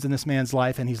happens in this man's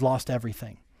life, and he's lost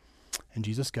everything. And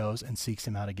Jesus goes and seeks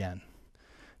him out again.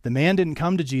 The man didn't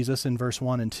come to Jesus in verse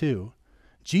 1 and 2.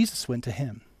 Jesus went to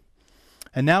him.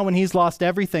 And now when he's lost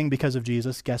everything because of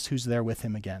Jesus, guess who's there with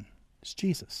him again? It's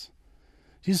Jesus.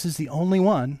 Jesus is the only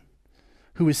one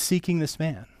who is seeking this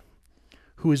man,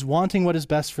 who is wanting what is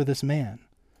best for this man.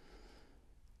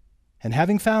 And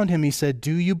having found him, he said,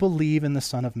 "Do you believe in the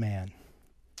Son of Man?"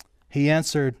 He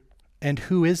answered, "And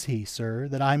who is he, sir,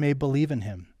 that I may believe in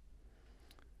him?"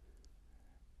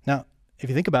 Now, if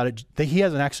you think about it, he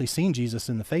hasn't actually seen Jesus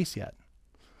in the face yet.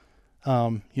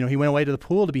 He went away to the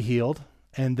pool to be healed,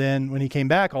 and then when he came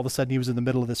back, all of a sudden he was in the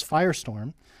middle of this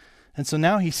firestorm. And so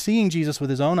now he's seeing Jesus with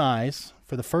his own eyes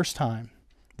for the first time,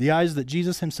 the eyes that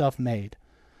Jesus himself made.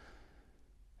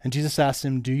 And Jesus asked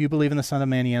him, "Do you believe in the Son of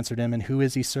Man?" He answered him, "And who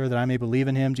is he, sir, that I may believe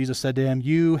in him?" Jesus said to him,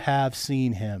 "You have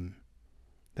seen him."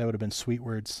 That would have been sweet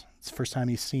words. It's the first time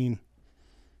he's seen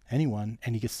anyone,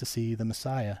 and he gets to see the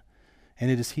Messiah. And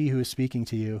it is he who is speaking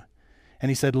to you. And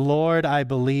he said, "Lord, I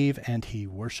believe," and he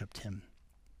worshiped him.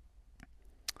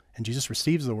 And Jesus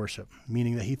receives the worship,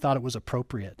 meaning that he thought it was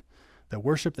appropriate. The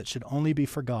worship that should only be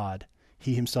for God,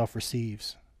 he himself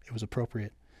receives. It was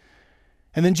appropriate.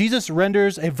 And then Jesus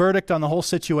renders a verdict on the whole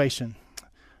situation.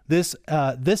 This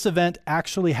event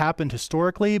actually happened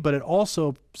historically, but it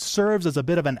also serves as a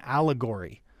bit of an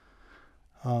allegory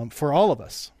for all of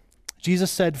us.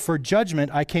 Jesus said, "For judgment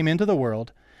I came into the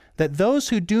world, that those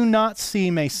who do not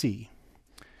see may see,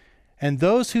 and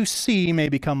those who see may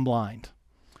become blind."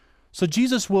 So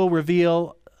Jesus will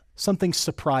reveal something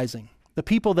surprising. The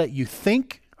people that you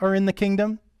think are in the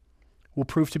kingdom will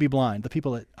prove to be blind. The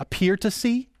people that appear to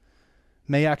see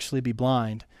may actually be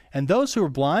blind. And those who are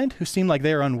blind, who seem like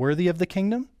they are unworthy of the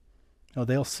kingdom,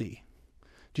 they'll see.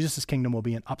 Jesus' kingdom will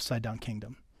be an upside-down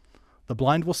kingdom. The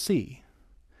blind will see,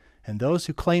 and those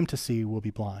who claim to see will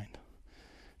be blind.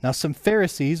 Now some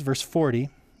Pharisees, verse 40,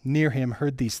 near him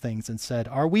heard these things and said,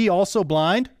 "Are we also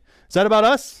blind? Is that about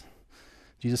us?"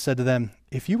 Jesus said to them,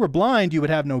 "If you were blind, you would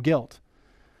have no guilt.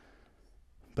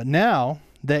 But now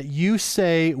that you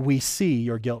say we see,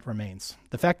 your guilt remains."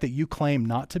 The fact that you claim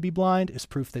not to be blind is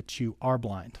proof that you are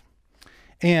blind.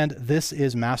 And this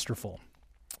is masterful.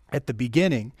 At the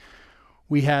beginning,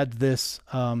 we had this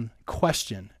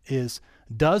question is,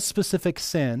 does specific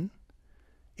sin,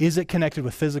 is it connected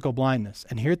with physical blindness?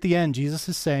 And here at the end, Jesus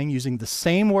is saying, using the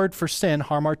same word for sin,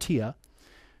 hamartia,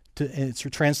 it's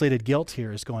translated guilt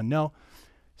here, is going, no,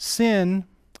 sin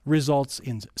results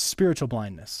in spiritual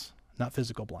blindness, not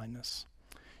physical blindness.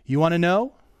 You want to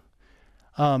know?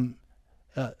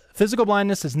 Physical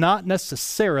blindness is not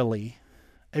necessarily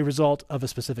a result of a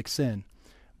specific sin,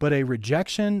 but a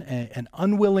rejection, an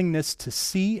unwillingness to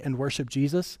see and worship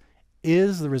Jesus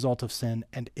is the result of sin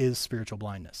and is spiritual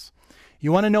blindness.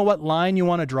 You want to know what line you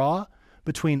want to draw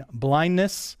between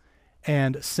blindness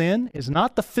and sin is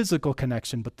not the physical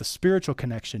connection, but the spiritual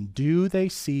connection. Do they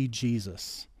see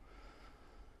Jesus?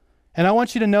 And I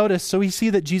want you to notice, so we see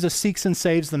that Jesus seeks and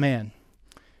saves the man.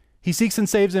 He seeks and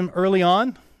saves him early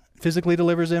on, physically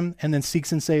delivers him, and then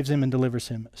seeks and saves him and delivers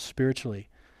him spiritually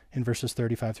in verses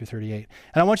 35 through 38.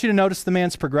 And I want you to notice the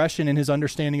man's progression in his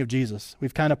understanding of Jesus.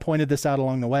 We've kind of pointed this out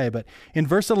along the way, but in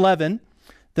verse 11,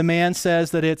 the man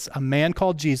says that it's a man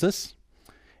called Jesus.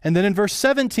 And then in verse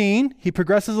 17, he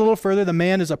progresses a little further. The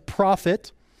man is a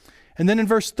prophet. And then in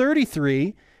verse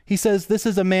 33, he says this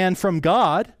is a man from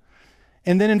God.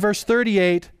 And then in verse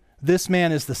 38, this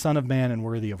man is the Son of Man and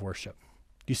worthy of worship.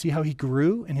 Do you see how he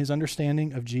grew in his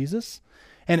understanding of Jesus?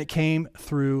 And it came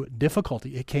through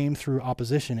difficulty. It came through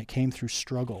opposition. It came through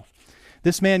struggle.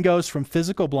 This man goes from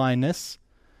physical blindness,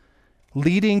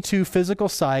 leading to physical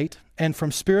sight, and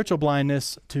from spiritual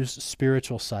blindness to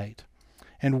spiritual sight.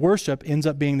 And worship ends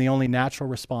up being the only natural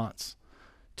response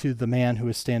to the man who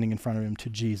is standing in front of him, to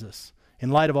Jesus. In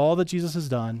light of all that Jesus has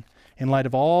done, in light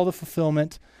of all the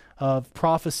fulfillment of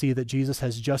prophecy that Jesus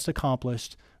has just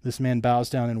accomplished, this man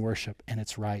bows down in worship, and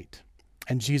it's right.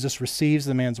 And Jesus receives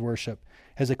the man's worship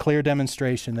as a clear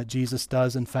demonstration that Jesus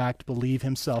does, in fact, believe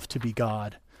himself to be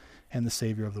God and the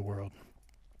Savior of the world.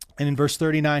 And in verse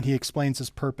 39, he explains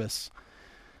his purpose.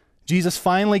 Jesus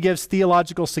finally gives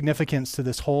theological significance to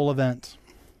this whole event.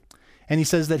 And he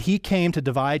says that he came to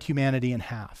divide humanity in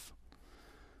half.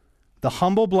 The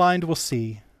humble blind will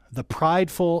see, the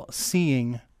prideful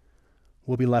seeing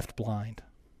will be left blind.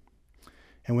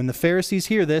 And when the Pharisees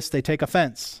hear this, they take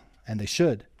offense, and they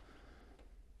should.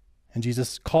 And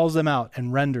Jesus calls them out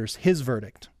and renders his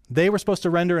verdict. They were supposed to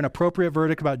render an appropriate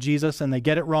verdict about Jesus, and they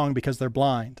get it wrong because they're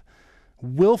blind,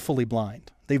 willfully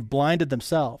blind. They've blinded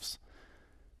themselves.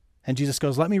 And Jesus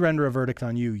goes, let me render a verdict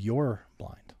on you. You're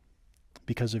blind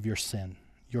because of your sin.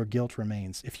 Your guilt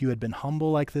remains. If you had been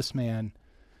humble like this man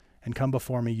and come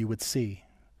before me, you would see.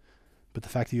 But the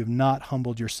fact that you have not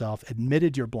humbled yourself,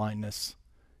 admitted your blindness,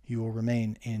 you will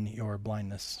remain in your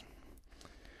blindness.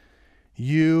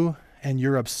 You and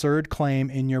your absurd claim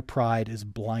in your pride is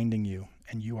blinding you,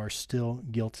 and you are still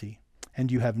guilty.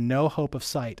 And you have no hope of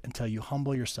sight until you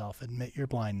humble yourself, admit your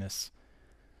blindness,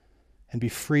 and be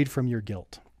freed from your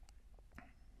guilt.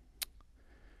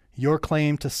 Your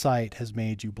claim to sight has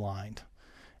made you blind.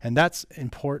 And that's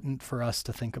important for us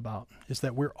to think about, is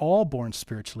that we're all born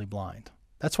spiritually blind.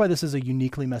 That's why this is a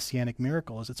uniquely messianic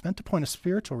miracle, is it's meant to point a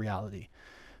spiritual reality,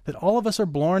 that all of us are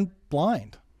born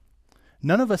blind.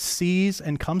 None of us sees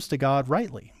and comes to God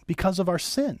rightly because of our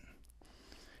sin.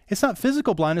 It's not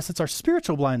physical blindness, it's our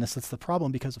spiritual blindness that's the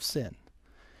problem because of sin.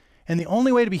 And the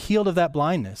only way to be healed of that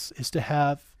blindness is to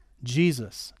have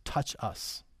Jesus touch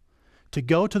us, to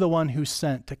go to the one who's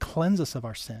sent to cleanse us of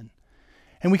our sin.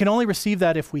 And we can only receive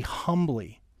that if we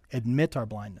humbly admit our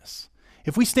blindness.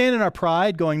 If we stand in our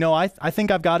pride going, no, I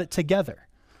think I've got it together.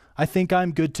 I think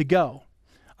I'm good to go.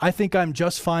 I think I'm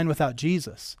just fine without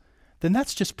Jesus. Then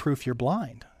that's just proof you're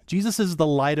blind. Jesus is the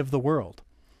light of the world.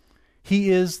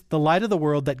 He is the light of the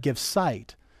world that gives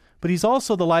sight, but he's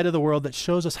also the light of the world that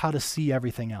shows us how to see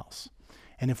everything else.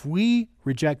 And if we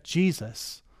reject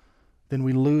Jesus, then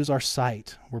we lose our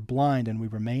sight. We're blind and we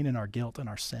remain in our guilt and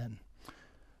our sin.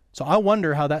 So I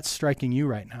wonder how that's striking you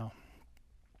right now.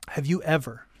 Have you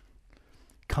ever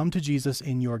come to Jesus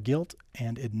in your guilt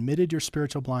and admitted your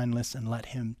spiritual blindness and let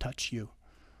him touch you?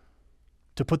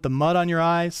 To put the mud on your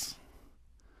eyes,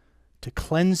 to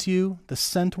cleanse you, the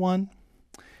sent one?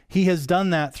 He has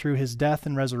done that through his death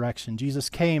and resurrection. Jesus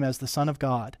came as the Son of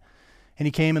God, and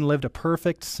he came and lived a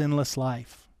perfect, sinless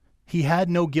life. He had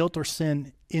no guilt or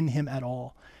sin in him at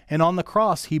all. And on the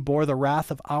cross, he bore the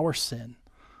wrath of our sin,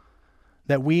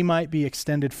 that we might be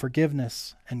extended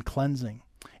forgiveness and cleansing.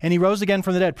 And he rose again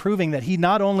from the dead, proving that he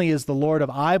not only is the Lord of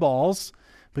eyeballs,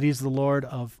 but he's the Lord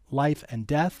of life and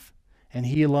death, and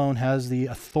he alone has the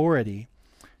authority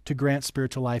to grant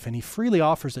spiritual life, and he freely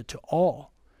offers it to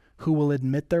all who will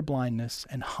admit their blindness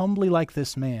and humbly, like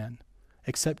this man,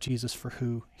 accept Jesus for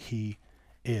who he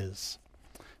is.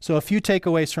 So a few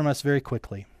takeaways from us very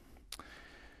quickly.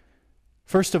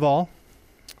 First of all,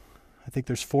 I think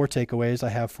there's 4 takeaways I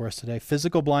have for us today.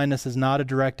 Physical blindness is not a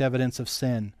direct evidence of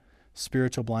sin.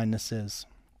 Spiritual blindness is.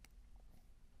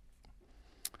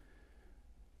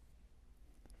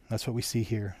 That's what we see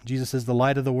here. Jesus is the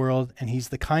light of the world, and he's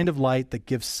the kind of light that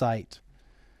gives sight,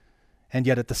 and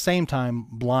yet at the same time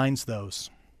blinds those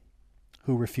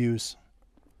who refuse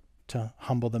to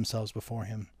humble themselves before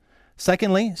him.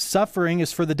 Secondly, suffering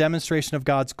is for the demonstration of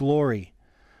God's glory,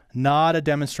 not a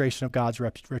demonstration of God's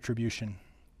retribution.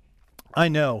 I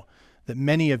know that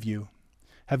many of you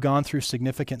have gone through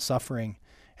significant suffering,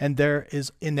 and there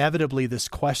is inevitably this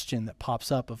question that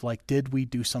pops up of like, did we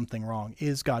do something wrong?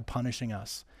 Is God punishing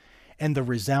us? And the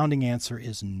resounding answer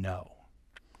is no.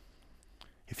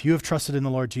 If you have trusted in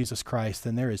the Lord Jesus Christ,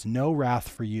 then there is no wrath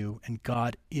for you, and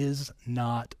God is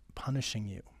not punishing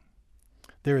you.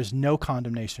 There is no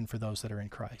condemnation for those that are in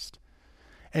Christ.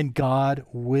 And God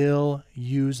will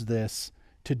use this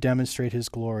to demonstrate his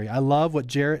glory. I love what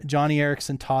Johnny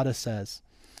Erickson Tada says,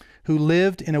 who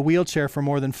lived in a wheelchair for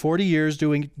more than 40 years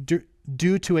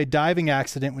due to a diving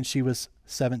accident when she was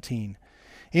 17.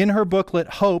 In her booklet,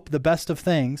 Hope, the Best of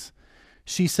Things,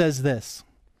 she says this.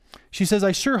 She says,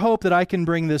 I sure hope that I can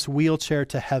bring this wheelchair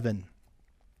to heaven.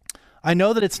 I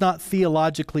know that it's not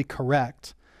theologically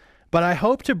correct, but I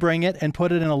hope to bring it and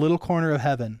put it in a little corner of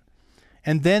heaven.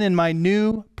 And then in my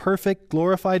new, perfect,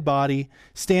 glorified body,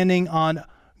 standing on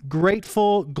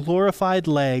grateful, glorified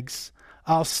legs,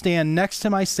 I'll stand next to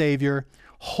my Savior,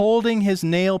 holding his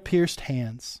nail-pierced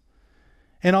hands.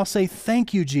 And I'll say,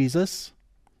 thank you, Jesus.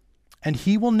 And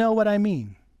he will know what I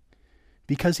mean,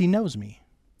 because he knows me.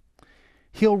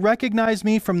 He'll recognize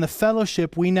me from the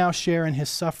fellowship we now share in his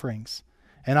sufferings.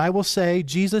 And I will say,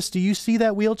 Jesus, do you see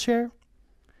that wheelchair?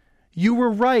 You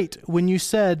were right when you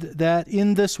said that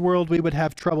in this world we would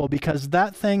have trouble, because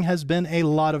that thing has been a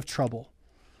lot of trouble.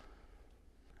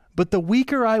 But the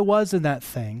weaker I was in that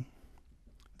thing,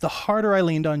 the harder I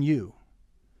leaned on you.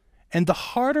 And the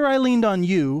harder I leaned on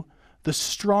you, the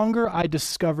stronger I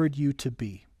discovered you to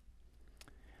be.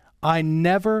 It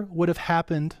never would have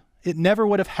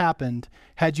happened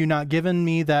had you not given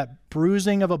me that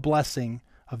bruising of a blessing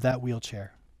of that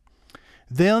wheelchair.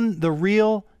 Then the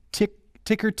real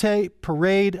ticker tape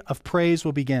parade of praise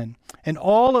will begin, and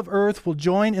all of earth will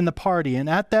join in the party, and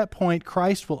at that point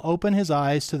Christ will open his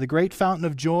eyes to the great fountain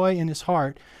of joy in his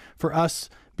heart for us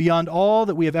beyond all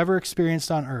that we have ever experienced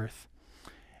on earth.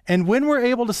 And when we're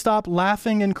able to stop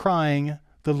laughing and crying,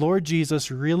 the Lord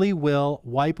Jesus really will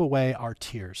wipe away our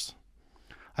tears.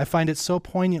 I find it so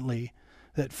poignantly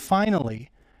that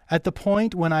finally, at the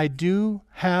point when I do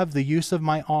have the use of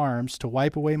my arms to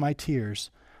wipe away my tears,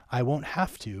 I won't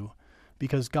have to,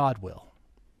 because God will.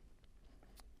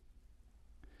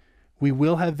 We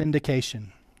will have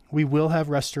vindication. We will have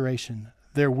restoration.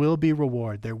 there will be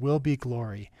reward, there will be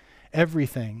glory.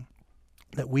 Everything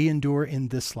that we endure in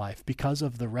this life, because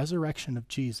of the resurrection of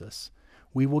Jesus,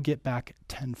 we will get back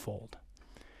tenfold.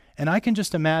 And I can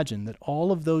just imagine that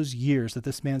all of those years that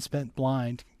this man spent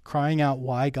blind, crying out,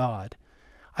 "Why God?"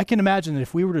 I can imagine that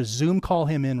if we were to Zoom call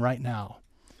him in right now,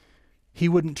 he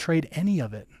wouldn't trade any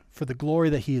of it for the glory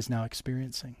that he is now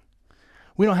experiencing.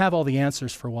 We don't have all the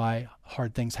answers for why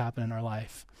hard things happen in our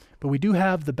life, but we do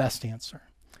have the best answer.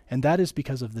 And that is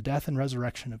because of the death and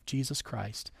resurrection of Jesus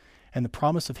Christ and the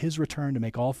promise of his return to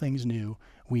make all things new.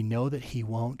 We know that he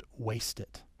won't waste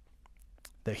it,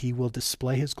 that he will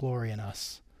display his glory in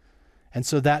us. And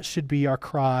so that should be our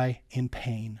cry in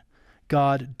pain.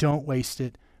 God, don't waste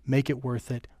it. Make it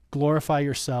worth it. Glorify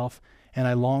yourself. And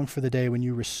I long for the day when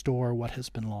you restore what has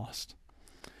been lost.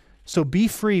 So be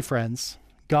free, friends.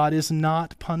 God is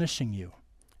not punishing you.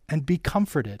 And be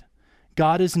comforted.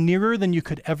 God is nearer than you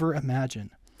could ever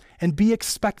imagine. And be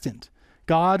expectant.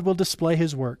 God will display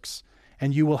his works,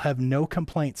 and you will have no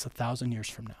complaints 1,000 years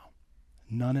from now.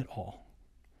 None at all.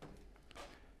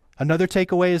 Another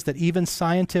takeaway is that even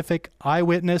scientific,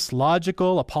 eyewitness,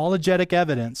 logical, apologetic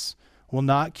evidence will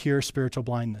not cure spiritual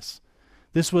blindness.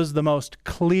 This was the most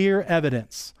clear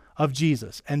evidence of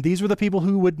Jesus, and these were the people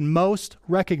who would most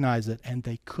recognize it, and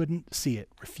they couldn't see it,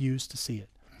 refused to see it.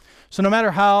 So no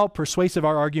matter how persuasive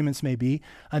our arguments may be,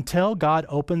 until God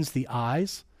opens the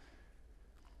eyes,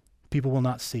 people will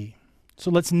not see.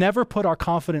 So let's never put our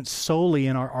confidence solely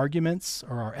in our arguments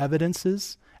or our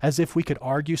evidences, as if we could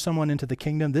argue someone into the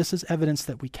kingdom. This is evidence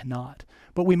that we cannot.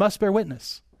 But we must bear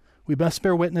witness. We must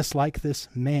bear witness like this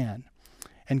man.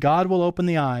 And God will open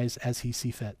the eyes as he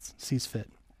sees fit.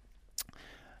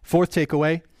 Fourth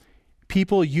takeaway,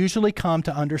 people usually come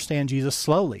to understand Jesus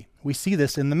slowly. We see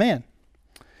this in the man.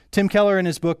 Tim Keller, in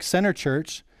his book Center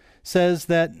Church, says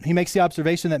that he makes the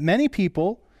observation that many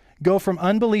people go from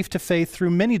unbelief to faith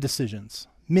through many decisions,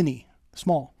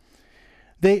 small.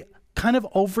 They kind of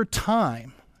over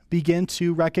time begin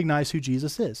to recognize who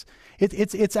Jesus is.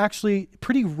 It's actually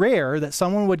pretty rare that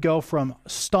someone would go from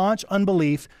staunch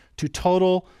unbelief to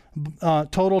total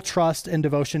trust and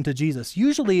devotion to Jesus.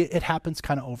 Usually it happens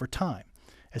kind of over time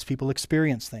as people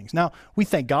experience things. Now, we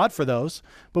thank God for those,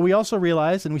 but we also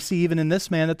realize, and we see even in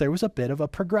this man, that there was a bit of a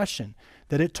progression,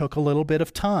 that it took a little bit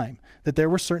of time, that there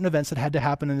were certain events that had to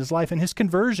happen in his life, and his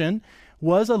conversion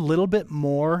was a little bit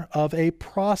more of a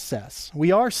process.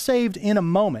 We are saved in a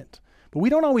moment, but we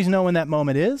don't always know when that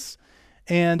moment is,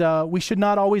 and we should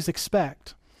not always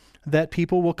expect that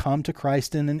people will come to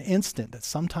Christ in an instant, that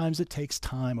sometimes it takes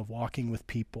time of walking with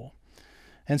people.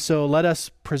 And so let us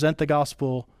present the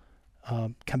gospel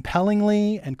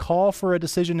compellingly and call for a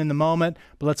decision in the moment,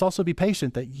 but let's also be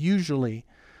patient that usually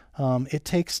it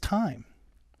takes time.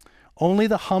 Only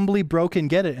the humbly broken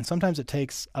get it, and sometimes it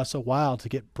takes us a while to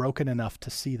get broken enough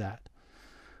to see that.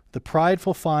 The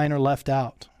prideful fine are left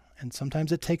out, and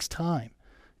sometimes it takes time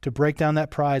to break down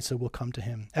that pride so we'll come to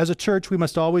him. As a church, we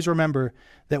must always remember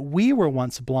that we were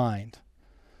once blind,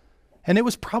 and it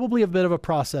was probably a bit of a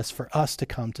process for us to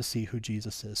come to see who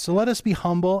Jesus is. So let us be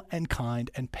humble and kind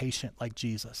and patient like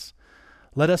Jesus.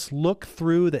 Let us look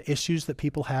through the issues that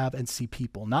people have and see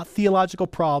people, not theological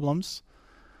problems,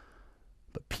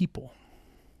 but people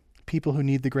who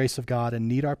need the grace of God and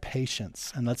need our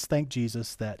patience. And let's thank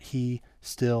Jesus that he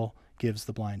still gives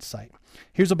the blind sight.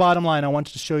 Here's a bottom line. I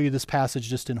wanted to show you this passage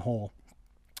just in whole.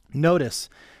 Notice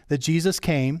that Jesus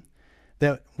came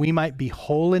that we might be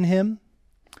whole in him,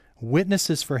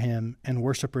 witnesses for him, and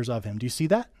worshipers of him. Do you see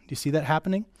that? Do you see that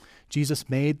happening? Jesus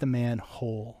made the man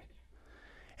whole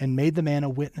and made the man a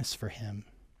witness for him,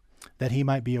 that he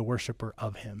might be a worshiper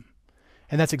of him.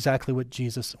 And that's exactly what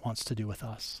Jesus wants to do with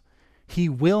us. He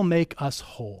will make us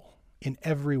whole in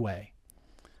every way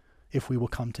if we will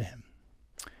come to him.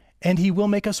 And he will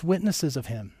make us witnesses of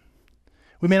him.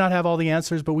 We may not have all the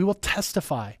answers, but we will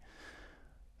testify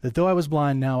that though I was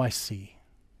blind, now I see.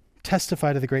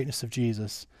 Testify to the greatness of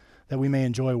Jesus, that we may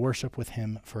enjoy worship with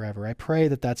him forever. I pray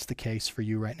that that's the case for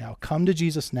you right now. Come to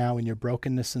Jesus now in your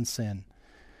brokenness and sin.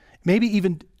 Maybe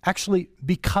even actually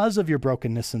because of your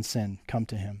brokenness and sin, come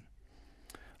to him.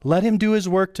 Let him do his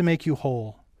work to make you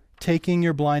whole, taking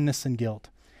your blindness and guilt.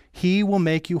 He will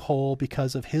make you whole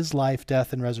because of his life,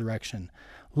 death, and resurrection.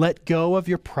 Let go of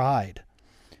your pride.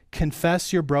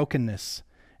 Confess your brokenness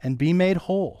and be made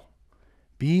whole.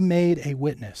 Be made a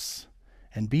witness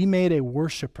and be made a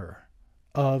worshiper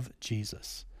of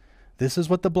Jesus. This is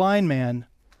what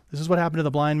happened to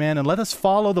the blind man, and let us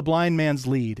follow the blind man's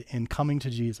lead in coming to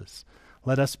Jesus.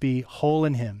 Let us be whole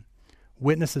in him,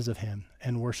 witnesses of him,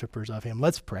 and worshipers of him.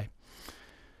 Let's pray.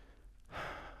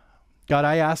 God,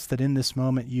 I ask that in this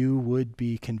moment you would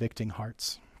be convicting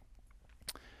hearts.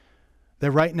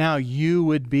 That right now you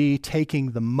would be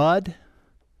taking the mud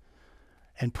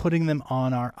and putting them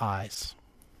on our eyes.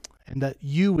 And that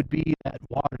you would be that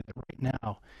water that right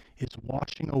now is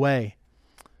washing away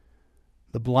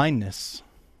the blindness.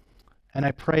 And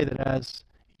I pray that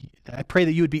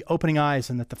you would be opening eyes,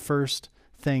 and that the first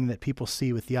thing that people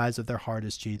see with the eyes of their heart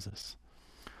is Jesus.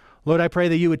 Lord, I pray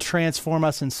that you would transform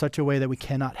us in such a way that we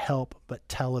cannot help but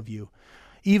tell of you.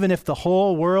 Even if the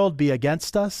whole world be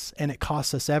against us and it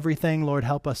costs us everything, Lord,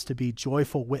 help us to be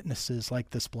joyful witnesses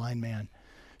like this blind man.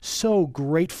 So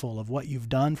grateful of what you've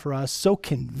done for us, so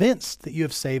convinced that you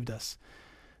have saved us,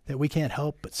 that we can't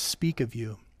help but speak of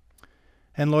you.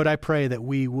 And Lord, I pray that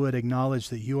we would acknowledge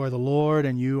that you are the Lord,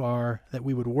 and that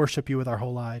we would worship you with our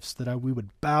whole lives, that we would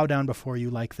bow down before you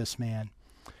like this man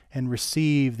and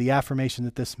receive the affirmation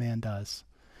that this man does.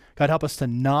 God, help us to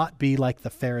not be like the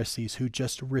Pharisees who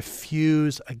just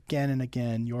refuse again and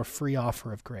again your free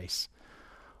offer of grace.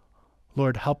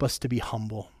 Lord, help us to be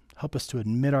humble. Help us to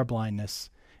admit our blindness,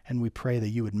 and we pray that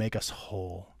you would make us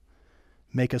whole.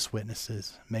 Make us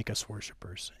witnesses. Make us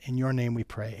worshipers. In your name we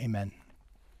pray. Amen.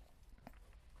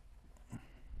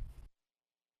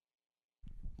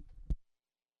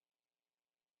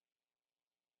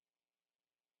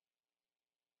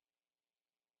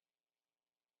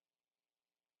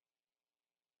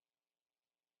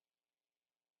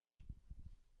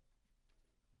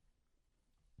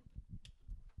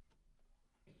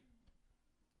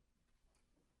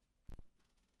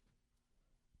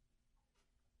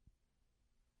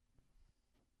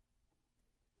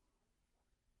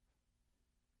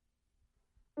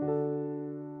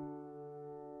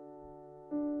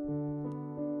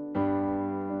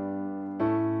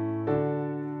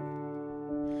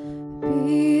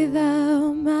 Be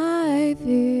thou my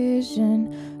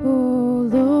vision, O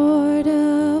Lord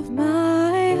of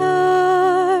my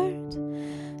heart,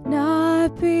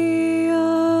 not be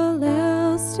all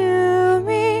else to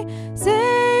me,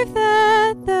 save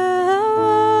that thou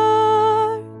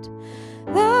art.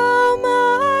 Thou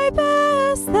my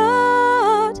best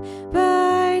thought,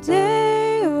 by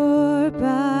day or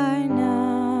by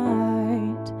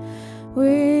night,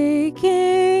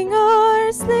 waking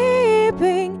or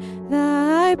sleeping,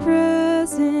 thy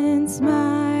presence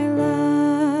my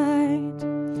light.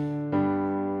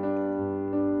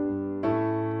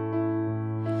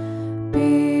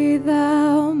 Be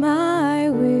thou my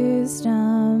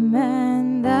wisdom,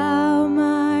 and thou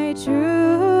my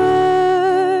true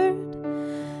word.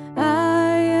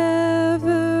 I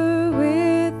ever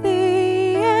with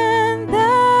thee, and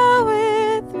thou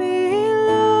with me,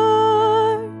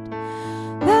 Lord.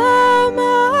 Thou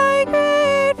my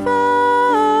great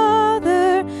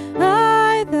Father,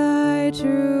 I thy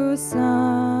true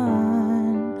Son,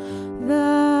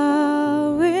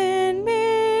 thou in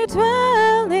me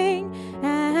dwelling,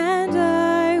 and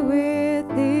I with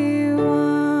thee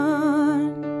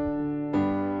one.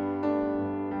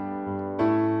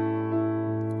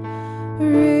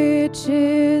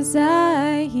 Riches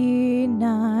I heed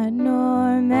not,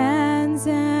 nor man's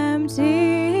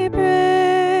empty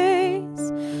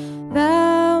praise.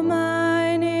 Thou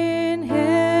mine inheritance,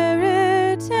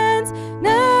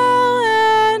 now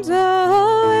and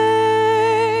always.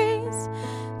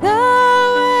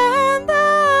 Thou and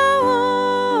thou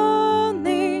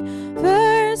only,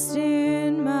 first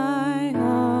in my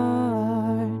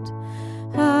heart.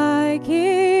 High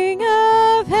King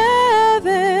of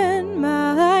heaven,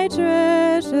 my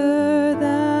treasure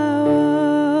thou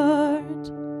art.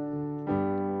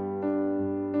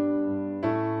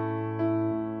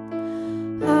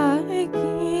 High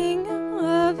King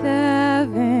of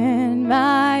heaven,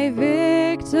 my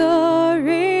victory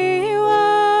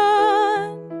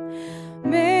won.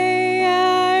 May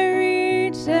I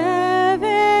reach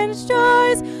heaven's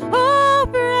joys, oh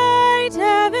bright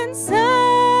heaven's sun.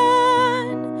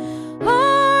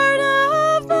 Heart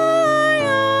of my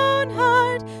own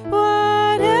heart,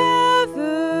 whatever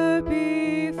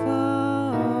befall,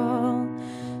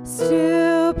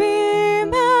 still be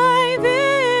my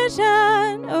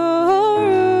vision, O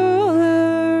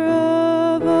ruler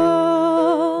of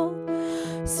all.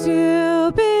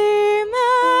 Still be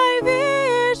my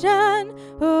vision,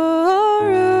 O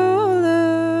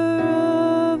ruler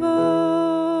of all.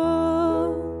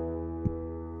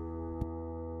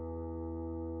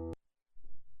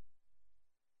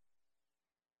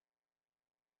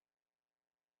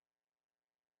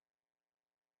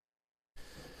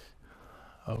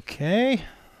 Okay.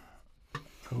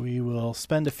 We will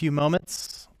spend a few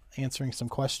moments answering some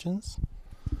questions.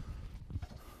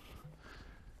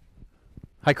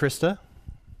 Hi, Krista.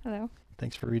 Hello.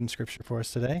 Thanks for reading scripture for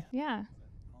us today. Yeah.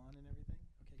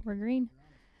 We're green.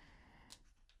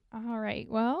 All right.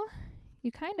 Well,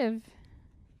 you kind of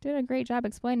did a great job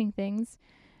explaining things.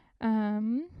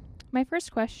 My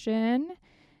first question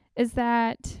is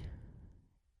that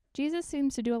Jesus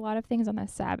seems to do a lot of things on the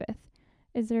Sabbath.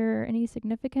 Is there any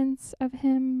significance of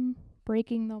him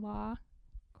breaking the law,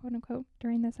 quote unquote,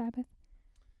 during the Sabbath?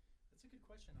 That's a good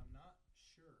question. I'm not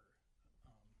sure.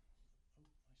 I should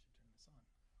turn this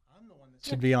on. I'm the one that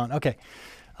should be on. Okay.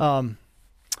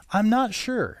 I'm not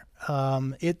sure.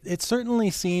 It certainly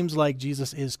seems like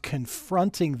Jesus is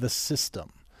confronting the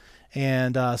system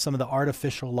and some of the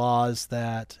artificial laws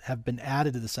that have been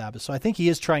added to the Sabbath. So I think he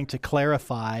is trying to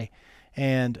clarify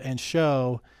and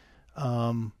show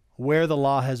where the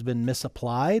law has been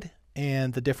misapplied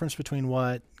and the difference between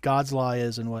what God's law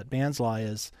is and what man's law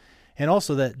is, and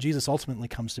also that Jesus ultimately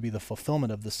comes to be the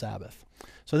fulfillment of the Sabbath.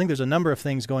 So I think there's a number of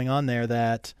things going on there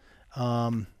that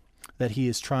that he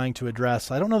is trying to address.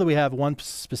 I don't know that we have one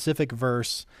specific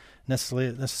verse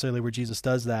necessarily where Jesus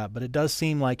does that, but it does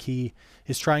seem like he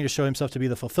is trying to show himself to be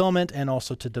the fulfillment and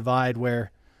also to divide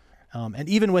where, and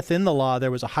even within the law,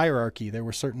 there was a hierarchy. There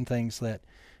were certain things that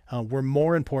were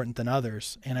more important than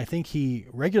others. And I think he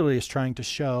regularly is trying to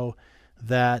show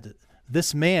that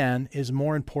this man is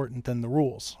more important than the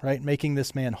rules, right? Making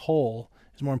this man whole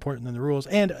is more important than the rules.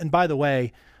 And by the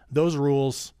way, those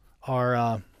rules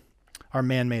are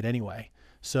man-made anyway.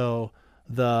 So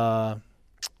the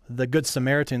Good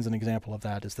Samaritan's an example of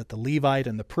that, is that the Levite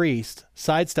and the priest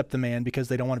sidestep the man because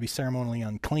they don't want to be ceremonially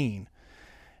unclean.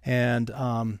 And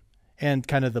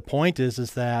kind of the point is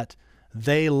that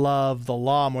they love the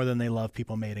law more than they love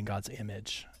people made in God's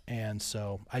image. And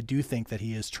so I do think that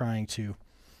he is trying to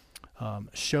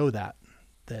show that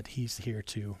he's here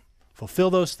to fulfill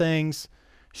those things,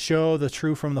 show the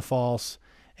true from the false,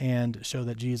 and show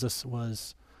that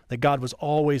that God was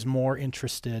always more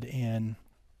interested in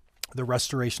the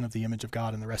restoration of the image of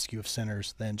God and the rescue of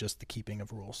sinners than just the keeping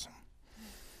of rules.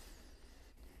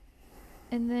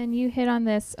 And then you hit on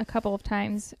this a couple of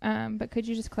times, but could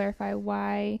you just clarify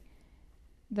why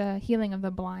the healing of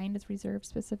the blind is reserved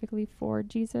specifically for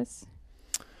Jesus?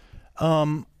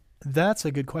 That's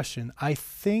a good question. I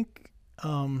think,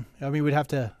 we'd have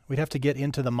to get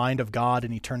into the mind of God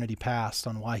in eternity past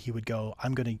on why he would go,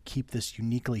 I'm going to keep this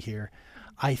uniquely here.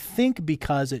 I think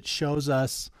because it shows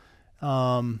us,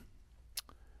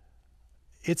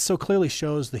 it so clearly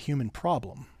shows the human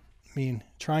problem. I mean,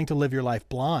 trying to live your life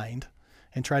blind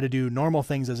and try to do normal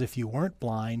things as if you weren't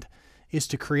blind is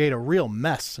to create a real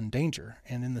mess and danger.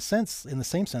 And in the same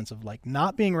sense of like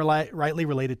not being rightly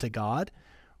related to God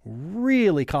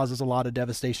really causes a lot of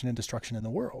devastation and destruction in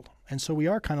the world. And so we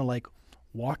are kind of like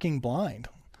walking blind.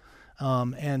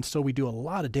 And so we do a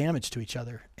lot of damage to each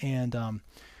other. And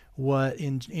what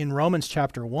in Romans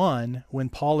chapter 1, when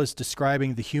Paul is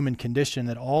describing the human condition,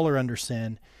 that all are under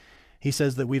sin, he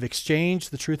says that we've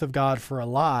exchanged the truth of God for a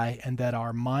lie and that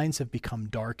our minds have become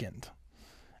darkened.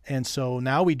 And so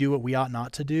now we do what we ought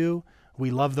not to do. We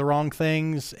love the wrong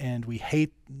things and we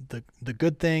hate the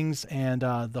good things, and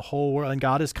the whole world. And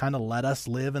God has kind of let us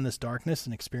live in this darkness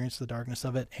and experience the darkness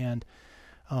of it. And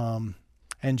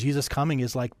Jesus coming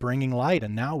is like bringing light.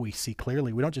 And now we see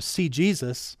clearly. We don't just see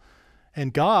Jesus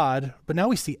and God, but now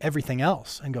we see everything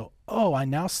else and go, oh, I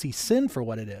now see sin for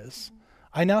what it is.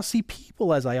 I now see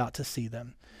people as I ought to see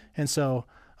them. And so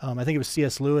I think it was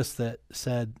C.S. Lewis that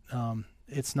said,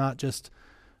 it's not just,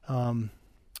 I'm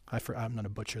going to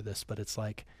butcher this, but it's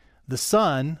like the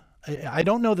sun. I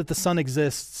don't know that the sun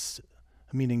exists,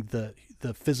 meaning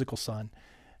the physical sun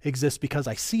exists because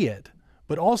I see it,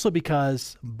 but also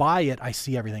because by it I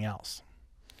see everything else.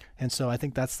 And so I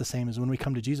think that's the same as when we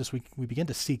come to Jesus, we begin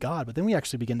to see God, but then we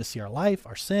actually begin to see our life,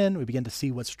 our sin. We begin to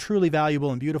see what's truly valuable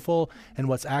and beautiful and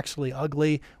what's actually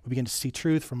ugly. We begin to see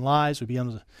truth from lies. We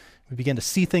begin to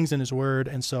see things in his word.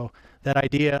 And so that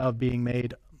idea of being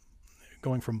made,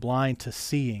 going from blind to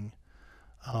seeing,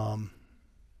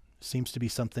 seems to be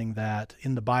something that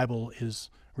in the Bible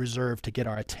is reserved to get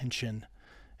our attention,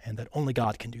 and that only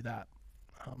God can do that.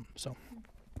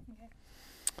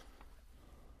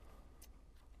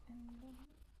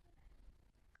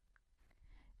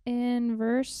 In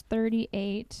verse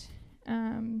 38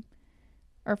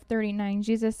 or 39,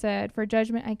 Jesus said, "For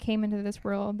judgment I came into this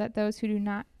world, that those who do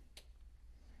not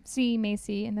see may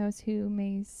see, and those who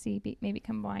may see may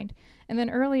become blind." And then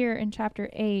earlier in chapter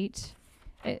 8,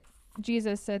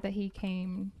 Jesus said that he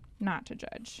came not to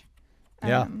judge.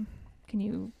 Yeah.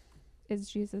 Is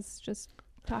Jesus just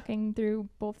talking through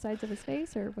both sides of his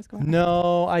face, or what's going on?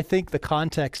 No, I think the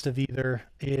context of either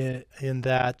in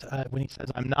that when he says,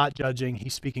 I'm not judging,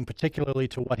 he's speaking particularly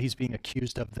to what he's being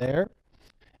accused of there.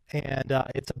 And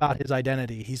it's about his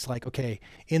identity. He's like, okay,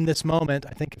 in this moment,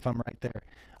 I think if I'm right there,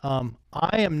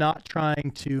 I am not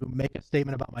trying to make a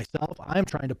statement about myself. I'm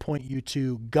trying to point you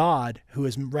to God who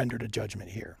has rendered a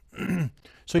judgment here.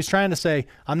 So he's trying to say,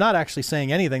 I'm not actually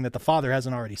saying anything that the Father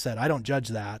hasn't already said. I don't judge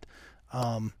that.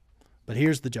 But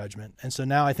here's the judgment. And so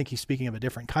now I think he's speaking of a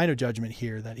different kind of judgment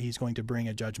here, that he's going to bring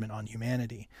a judgment on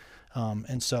humanity.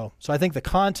 And so I think the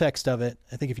context of it,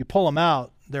 I think if you pull them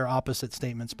out, they're opposite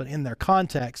statements, but in their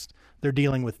context, they're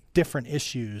dealing with different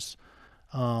issues.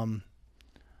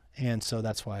 And so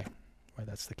that's why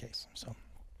that's the case. So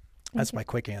that's my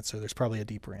quick answer. There's probably a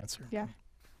deeper answer. Yeah.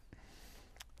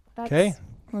 That's Okay.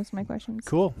 most of my questions.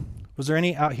 Cool. Was there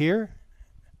any out here?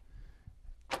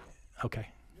 Okay.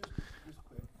 Just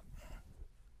quick.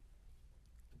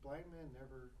 The blind man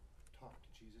never talked to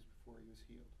Jesus before he was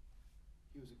healed.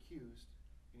 He was accused,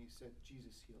 and he said,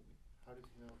 Jesus healed me. How did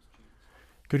he know it was Jesus?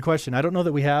 Good question. I don't know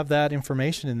that we have that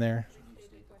information in there.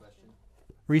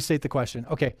 Restate the question.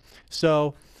 Okay.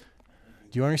 So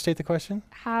do you want to restate the question?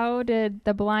 How did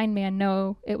the blind man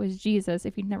know it was Jesus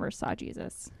if he never saw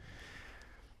Jesus?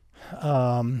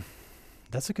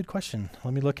 That's a good question.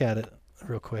 Let me look at it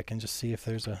real quick and just see if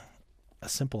there's a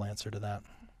simple answer to that.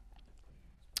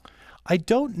 I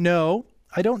don't know.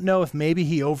 I don't know if maybe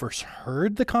he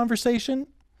overheard the conversation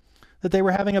that they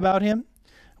were having about him.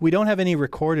 We don't have any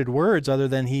recorded words other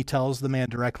than he tells the man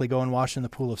directly, go and wash in the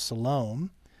pool of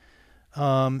Siloam.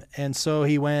 And so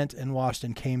he went and washed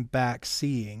and came back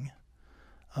seeing.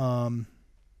 So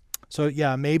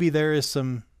yeah, maybe there is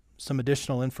some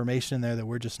additional information in there that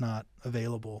we're just not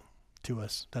available to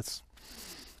us.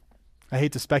 I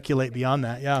hate to speculate beyond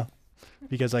that. Yeah.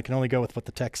 Because I can only go with what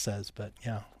the text says, but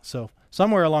yeah. So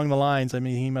somewhere along the lines, I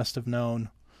mean, he must have known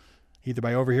either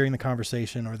by overhearing the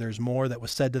conversation or there's more that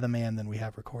was said to the man than we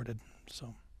have recorded.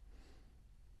 So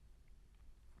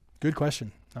good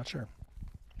question. Not sure.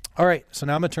 All right. So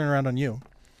now I'm going to turn around on you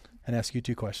and ask you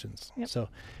two questions. Yep. So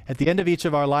at the end of each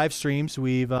of our live streams,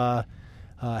 we've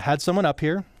had someone up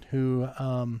here who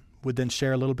would then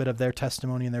share a little bit of their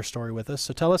testimony and their story with us.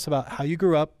 So tell us about how you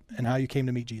grew up and how you came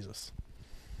to meet Jesus.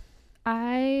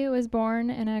 I was born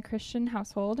in a Christian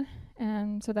household,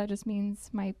 and so that just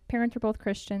means my parents were both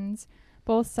Christians.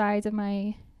 Both sides of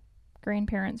my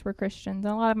grandparents were Christians,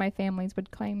 and a lot of my families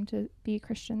would claim to be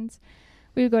Christians.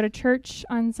 We would go to church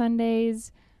on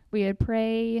Sundays. We would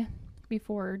pray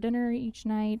before dinner each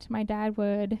night. My dad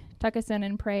would tuck us in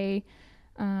and pray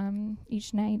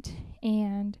each night.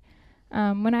 And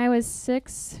when I was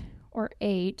 6 or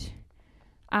 8,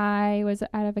 I was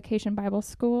at a vacation Bible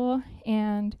school,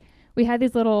 and we had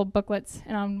these little booklets,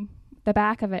 and on the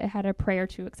back of it had a prayer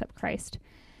to accept Christ.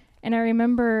 And I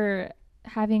remember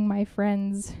having my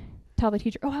friends tell the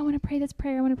teacher, I want to pray this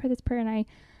prayer. I want to pray this prayer. And I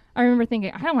remember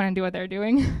thinking, I don't want to do what they're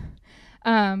doing.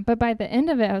 But by the end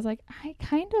of it, I was like,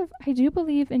 I do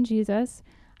believe in Jesus.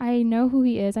 I know who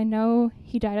he is. I know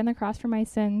he died on the cross for my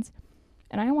sins,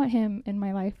 and I want him in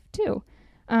my life too.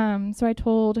 So I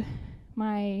told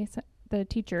the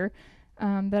teacher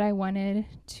that I wanted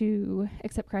to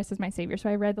accept Christ as my Savior. So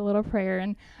I read the little prayer,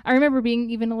 and I remember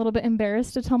being even a little bit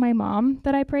embarrassed to tell my mom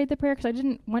that I prayed the prayer because I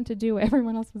didn't want to do what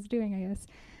everyone else was doing, I guess.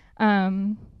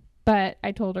 But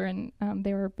I told her, and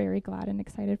they were very glad and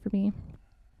excited for me.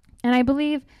 And I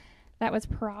believe that was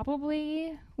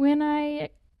probably when I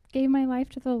gave my life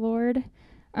to the Lord.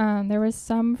 There was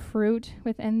some fruit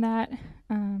within that.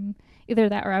 Either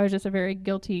that or I was just a very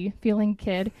guilty feeling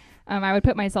kid. I would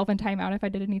put myself in timeout if I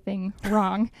did anything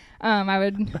wrong. I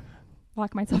would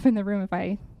lock myself in the room if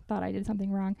I thought I did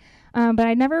something wrong. But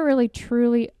I never really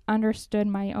truly understood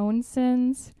my own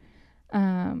sins.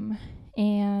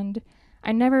 And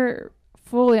I never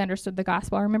fully understood the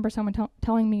gospel. I remember someone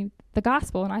telling me the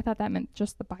gospel, and I thought that meant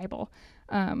just the Bible,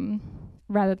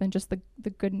 rather than just the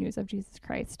good news of Jesus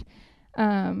Christ.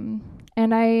 And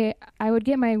I would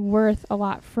get my worth a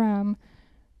lot from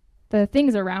the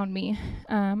things around me.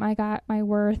 I got my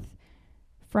worth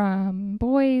from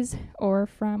boys or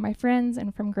from my friends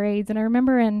and from grades. And I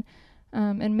remember in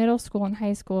middle school and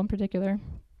high school in particular,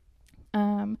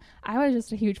 I was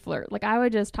just a huge flirt. Like, I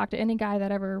would just talk to any guy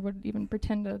that ever would even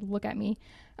pretend to look at me.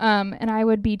 And I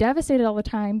would be devastated all the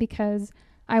time because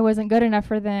I wasn't good enough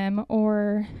for them,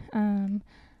 or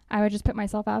I would just put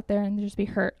myself out there and just be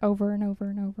hurt over and over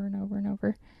and over and over and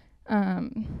over.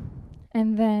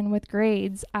 And then with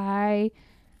grades, I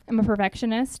am a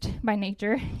perfectionist by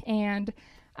nature, and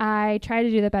I try to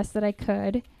do the best that I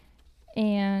could.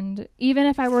 And even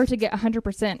if I were to get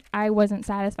 100%, I wasn't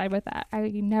satisfied with that. I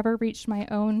never reached my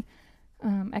own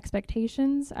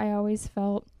expectations. I always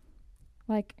felt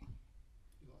like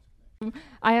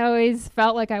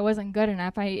I wasn't good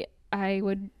enough. I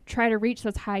would try to reach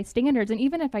those high standards. And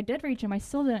even if I did reach them, I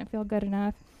still didn't feel good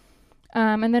enough.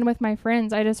 And then with my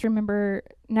friends, I just remember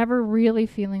never really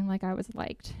feeling like I was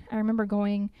liked. I remember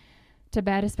going to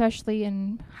bed, especially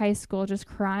in high school, just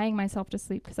crying myself to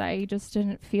sleep because I just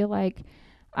didn't feel like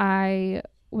I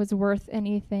was worth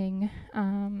anything.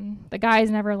 The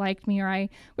guys never liked me, or I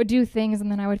would do things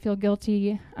and then I would feel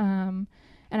guilty.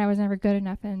 And I was never good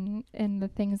enough in the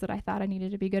things that I thought I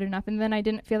needed to be good enough. And then I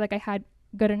didn't feel like I had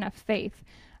good enough faith.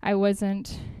 I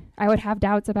would have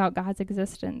doubts about God's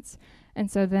existence. And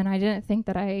so then I didn't think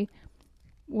that I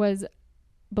was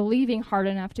believing hard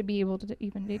enough to be able to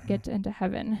even to get into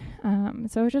heaven.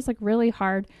 So it was just like really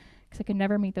hard because I could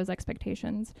never meet those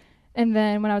expectations. And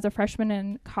then when I was a freshman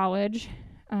in college,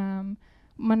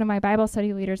 one of my Bible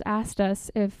study leaders asked us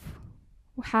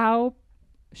how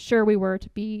sure we were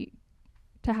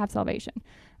to have salvation. I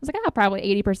was like, probably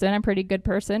 80%. I'm a pretty good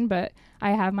person, but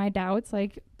I have my doubts.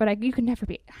 You can never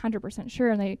be 100% sure.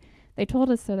 And they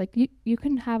told us, so like, you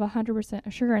can have 100%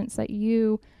 assurance that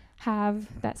you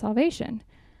have that salvation.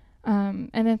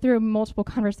 And then through multiple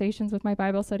conversations with my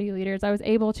Bible study leaders, I was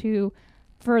able to,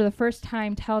 for the first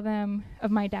time, tell them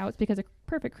of my doubts, because a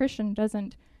perfect Christian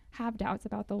doesn't have doubts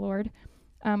about the Lord.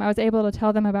 I was able to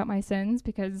tell them about my sins,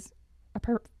 because a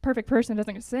perfect person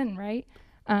doesn't sin, right?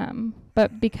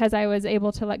 But because I was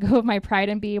able to let go of my pride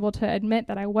and be able to admit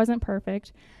that I wasn't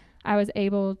perfect, I was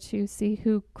able to see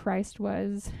who Christ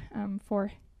was,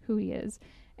 for who he is.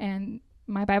 And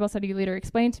my Bible study leader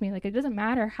explained to me, like, it doesn't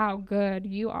matter how good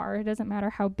you are. It doesn't matter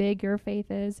how big your faith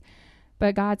is,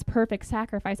 but God's perfect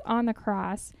sacrifice on the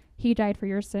cross, he died for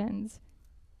your sins.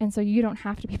 And so you don't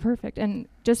have to be perfect. And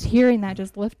just hearing that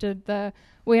just lifted the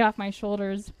weight off my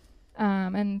shoulders.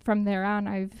 And from there on,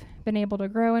 I've been able to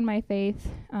grow in my faith,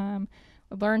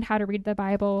 learned how to read the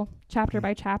Bible chapter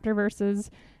by chapter verses,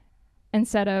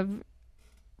 instead of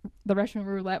the Russian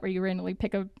roulette where you randomly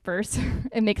pick a verse.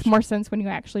 It makes more sense when you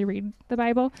actually read the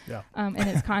Bible in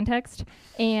its context.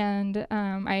 And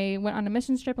I went on a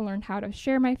mission trip and learned how to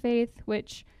share my faith,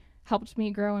 which helped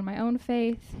me grow in my own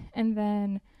faith. And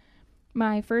then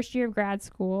my first year of grad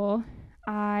school,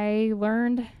 I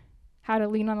learned how to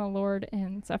lean on the Lord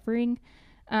in suffering.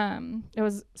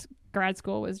 Grad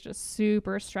school was just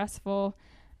super stressful.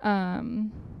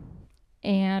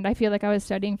 And I feel like I was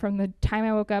studying from the time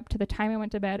I woke up to the time I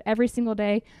went to bed every single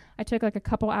day. I took like a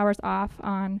couple hours off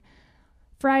on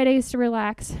Fridays to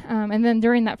relax. And then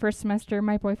during that first semester,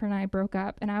 my boyfriend and I broke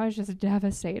up, and I was just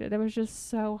devastated. It was just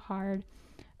so hard.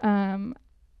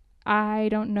 I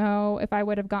don't know if I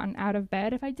would have gotten out of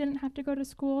bed if I didn't have to go to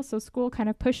school. So school kind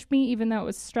of pushed me, even though it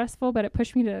was stressful, but it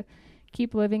pushed me to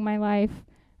keep living my life.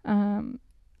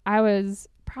 I was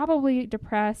probably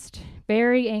depressed,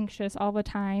 very anxious all the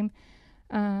time.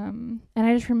 And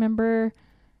I just remember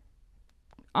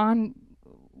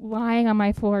lying on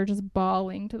my floor just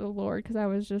bawling to the Lord, because I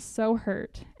was just so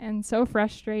hurt and so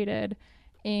frustrated,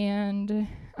 and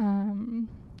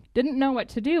didn't know what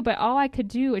to do. But all I could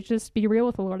do was just be real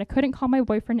with the Lord. I couldn't call my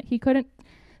boyfriend. He couldn't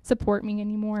support me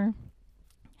anymore.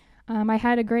 I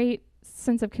had a great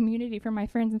sense of community from my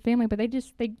friends and family, but they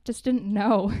just didn't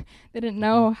know. They didn't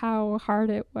know how hard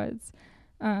it was.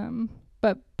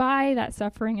 But by that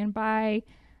suffering and by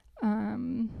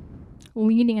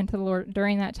leaning into the Lord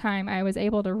during that time, I was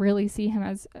able to really see him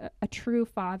as a true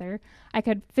father. I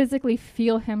could physically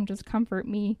feel him just comfort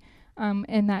me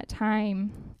in that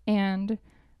time. And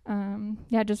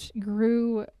just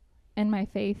grew in my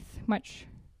faith much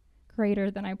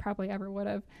greater than I probably ever would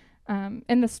have.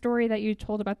 And the story that you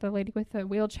told about the lady with the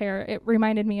wheelchair, it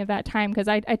reminded me of that time, because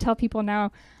I tell people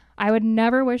now, I would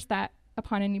never wish that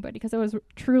upon anybody, because it was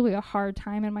truly a hard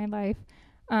time in my life.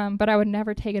 But I would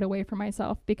never take it away from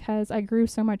myself, because I grew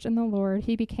so much in the Lord.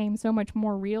 He became so much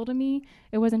more real to me.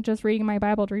 It wasn't just reading my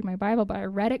Bible to read my Bible, but I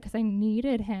read it because I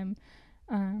needed him.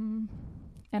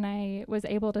 And I was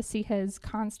able to see his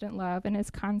constant love and his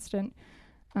constant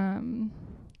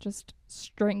just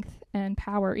strength and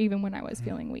power, even when I was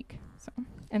feeling weak. So,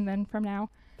 and then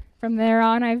from there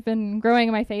on, I've been growing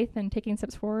in my faith and taking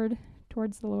steps forward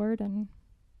towards the Lord. And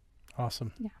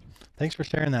awesome. Yeah. Thanks for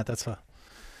sharing that. That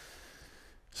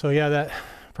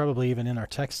probably even in our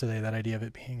text today, that idea of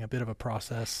it being a bit of a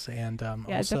process, and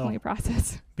it's definitely a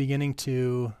process. Beginning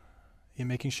to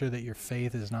making sure that your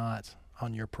faith is not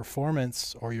on your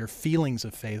performance or your feelings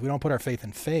of faith. We don't put our faith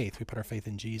in faith. We put our faith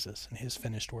in Jesus and his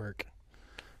finished work,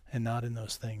 and not in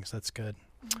those things. That's good.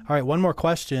 Mm-hmm. All right, one more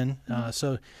question.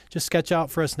 So just sketch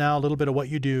out for us now a little bit of what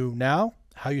you do now,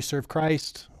 how you serve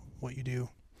Christ, what you do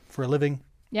for a living.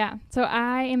 Yeah. So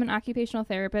I am an occupational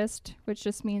therapist, which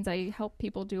just means I help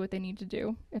people do what they need to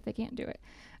do if they can't do it,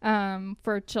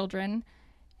 for children.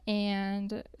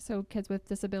 and so kids with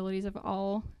disabilities of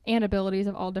all and abilities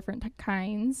of all different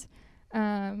kinds.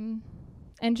 And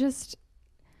just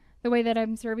the way that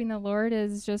I'm serving the Lord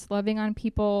is just loving on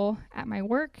people at my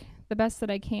work the best that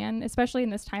I can, especially in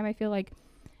this time. I feel like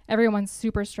everyone's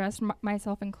super stressed,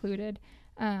 myself included.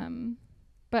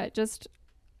 But just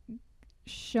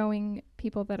showing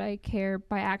people that I care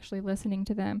by actually listening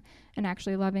to them and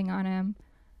actually loving on them.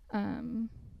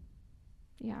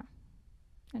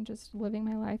 And just living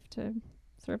my life to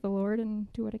serve the Lord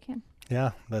and do what I can.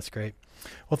 Yeah, that's great.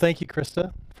 Well, thank you,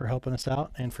 Krista, for helping us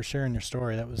out and for sharing your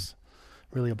story. That was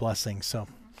really a blessing. So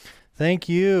thank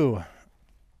you.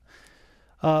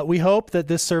 We hope that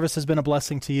this service has been a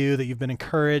blessing to you, that you've been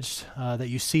encouraged, that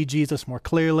you see Jesus more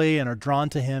clearly and are drawn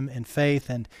to him in faith.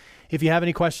 And if you have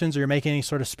any questions or you're making any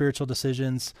sort of spiritual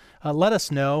decisions, let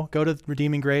us know. Go to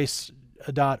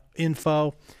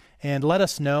redeeminggrace.info and let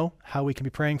us know how we can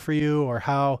be praying for you or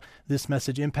how this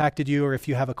message impacted you, or if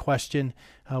you have a question,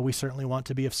 we certainly want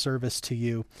to be of service to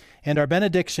you. And our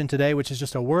benediction today, which is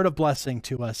just a word of blessing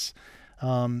to us,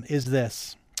 is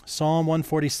this. Psalm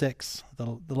 146,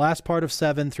 the last part of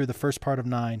 7 through the first part of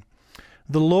 9.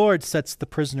 The Lord sets the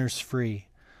prisoners free.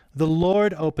 The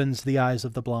Lord opens the eyes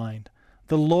of the blind.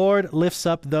 The Lord lifts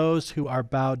up those who are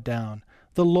bowed down.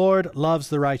 The Lord loves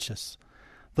the righteous.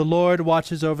 The Lord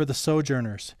watches over the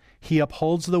sojourners. He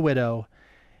upholds the widow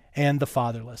and the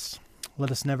fatherless.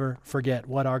 Let us never forget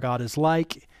what our God is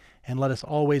like, and let us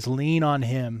always lean on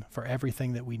him for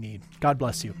everything that we need. God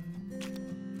bless you.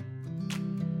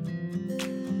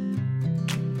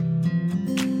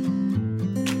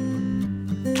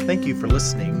 Thank you for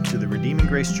listening to the Redeeming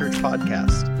Grace Church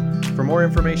podcast. For more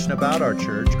information about our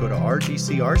church, go to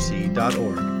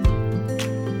rgcrc.org.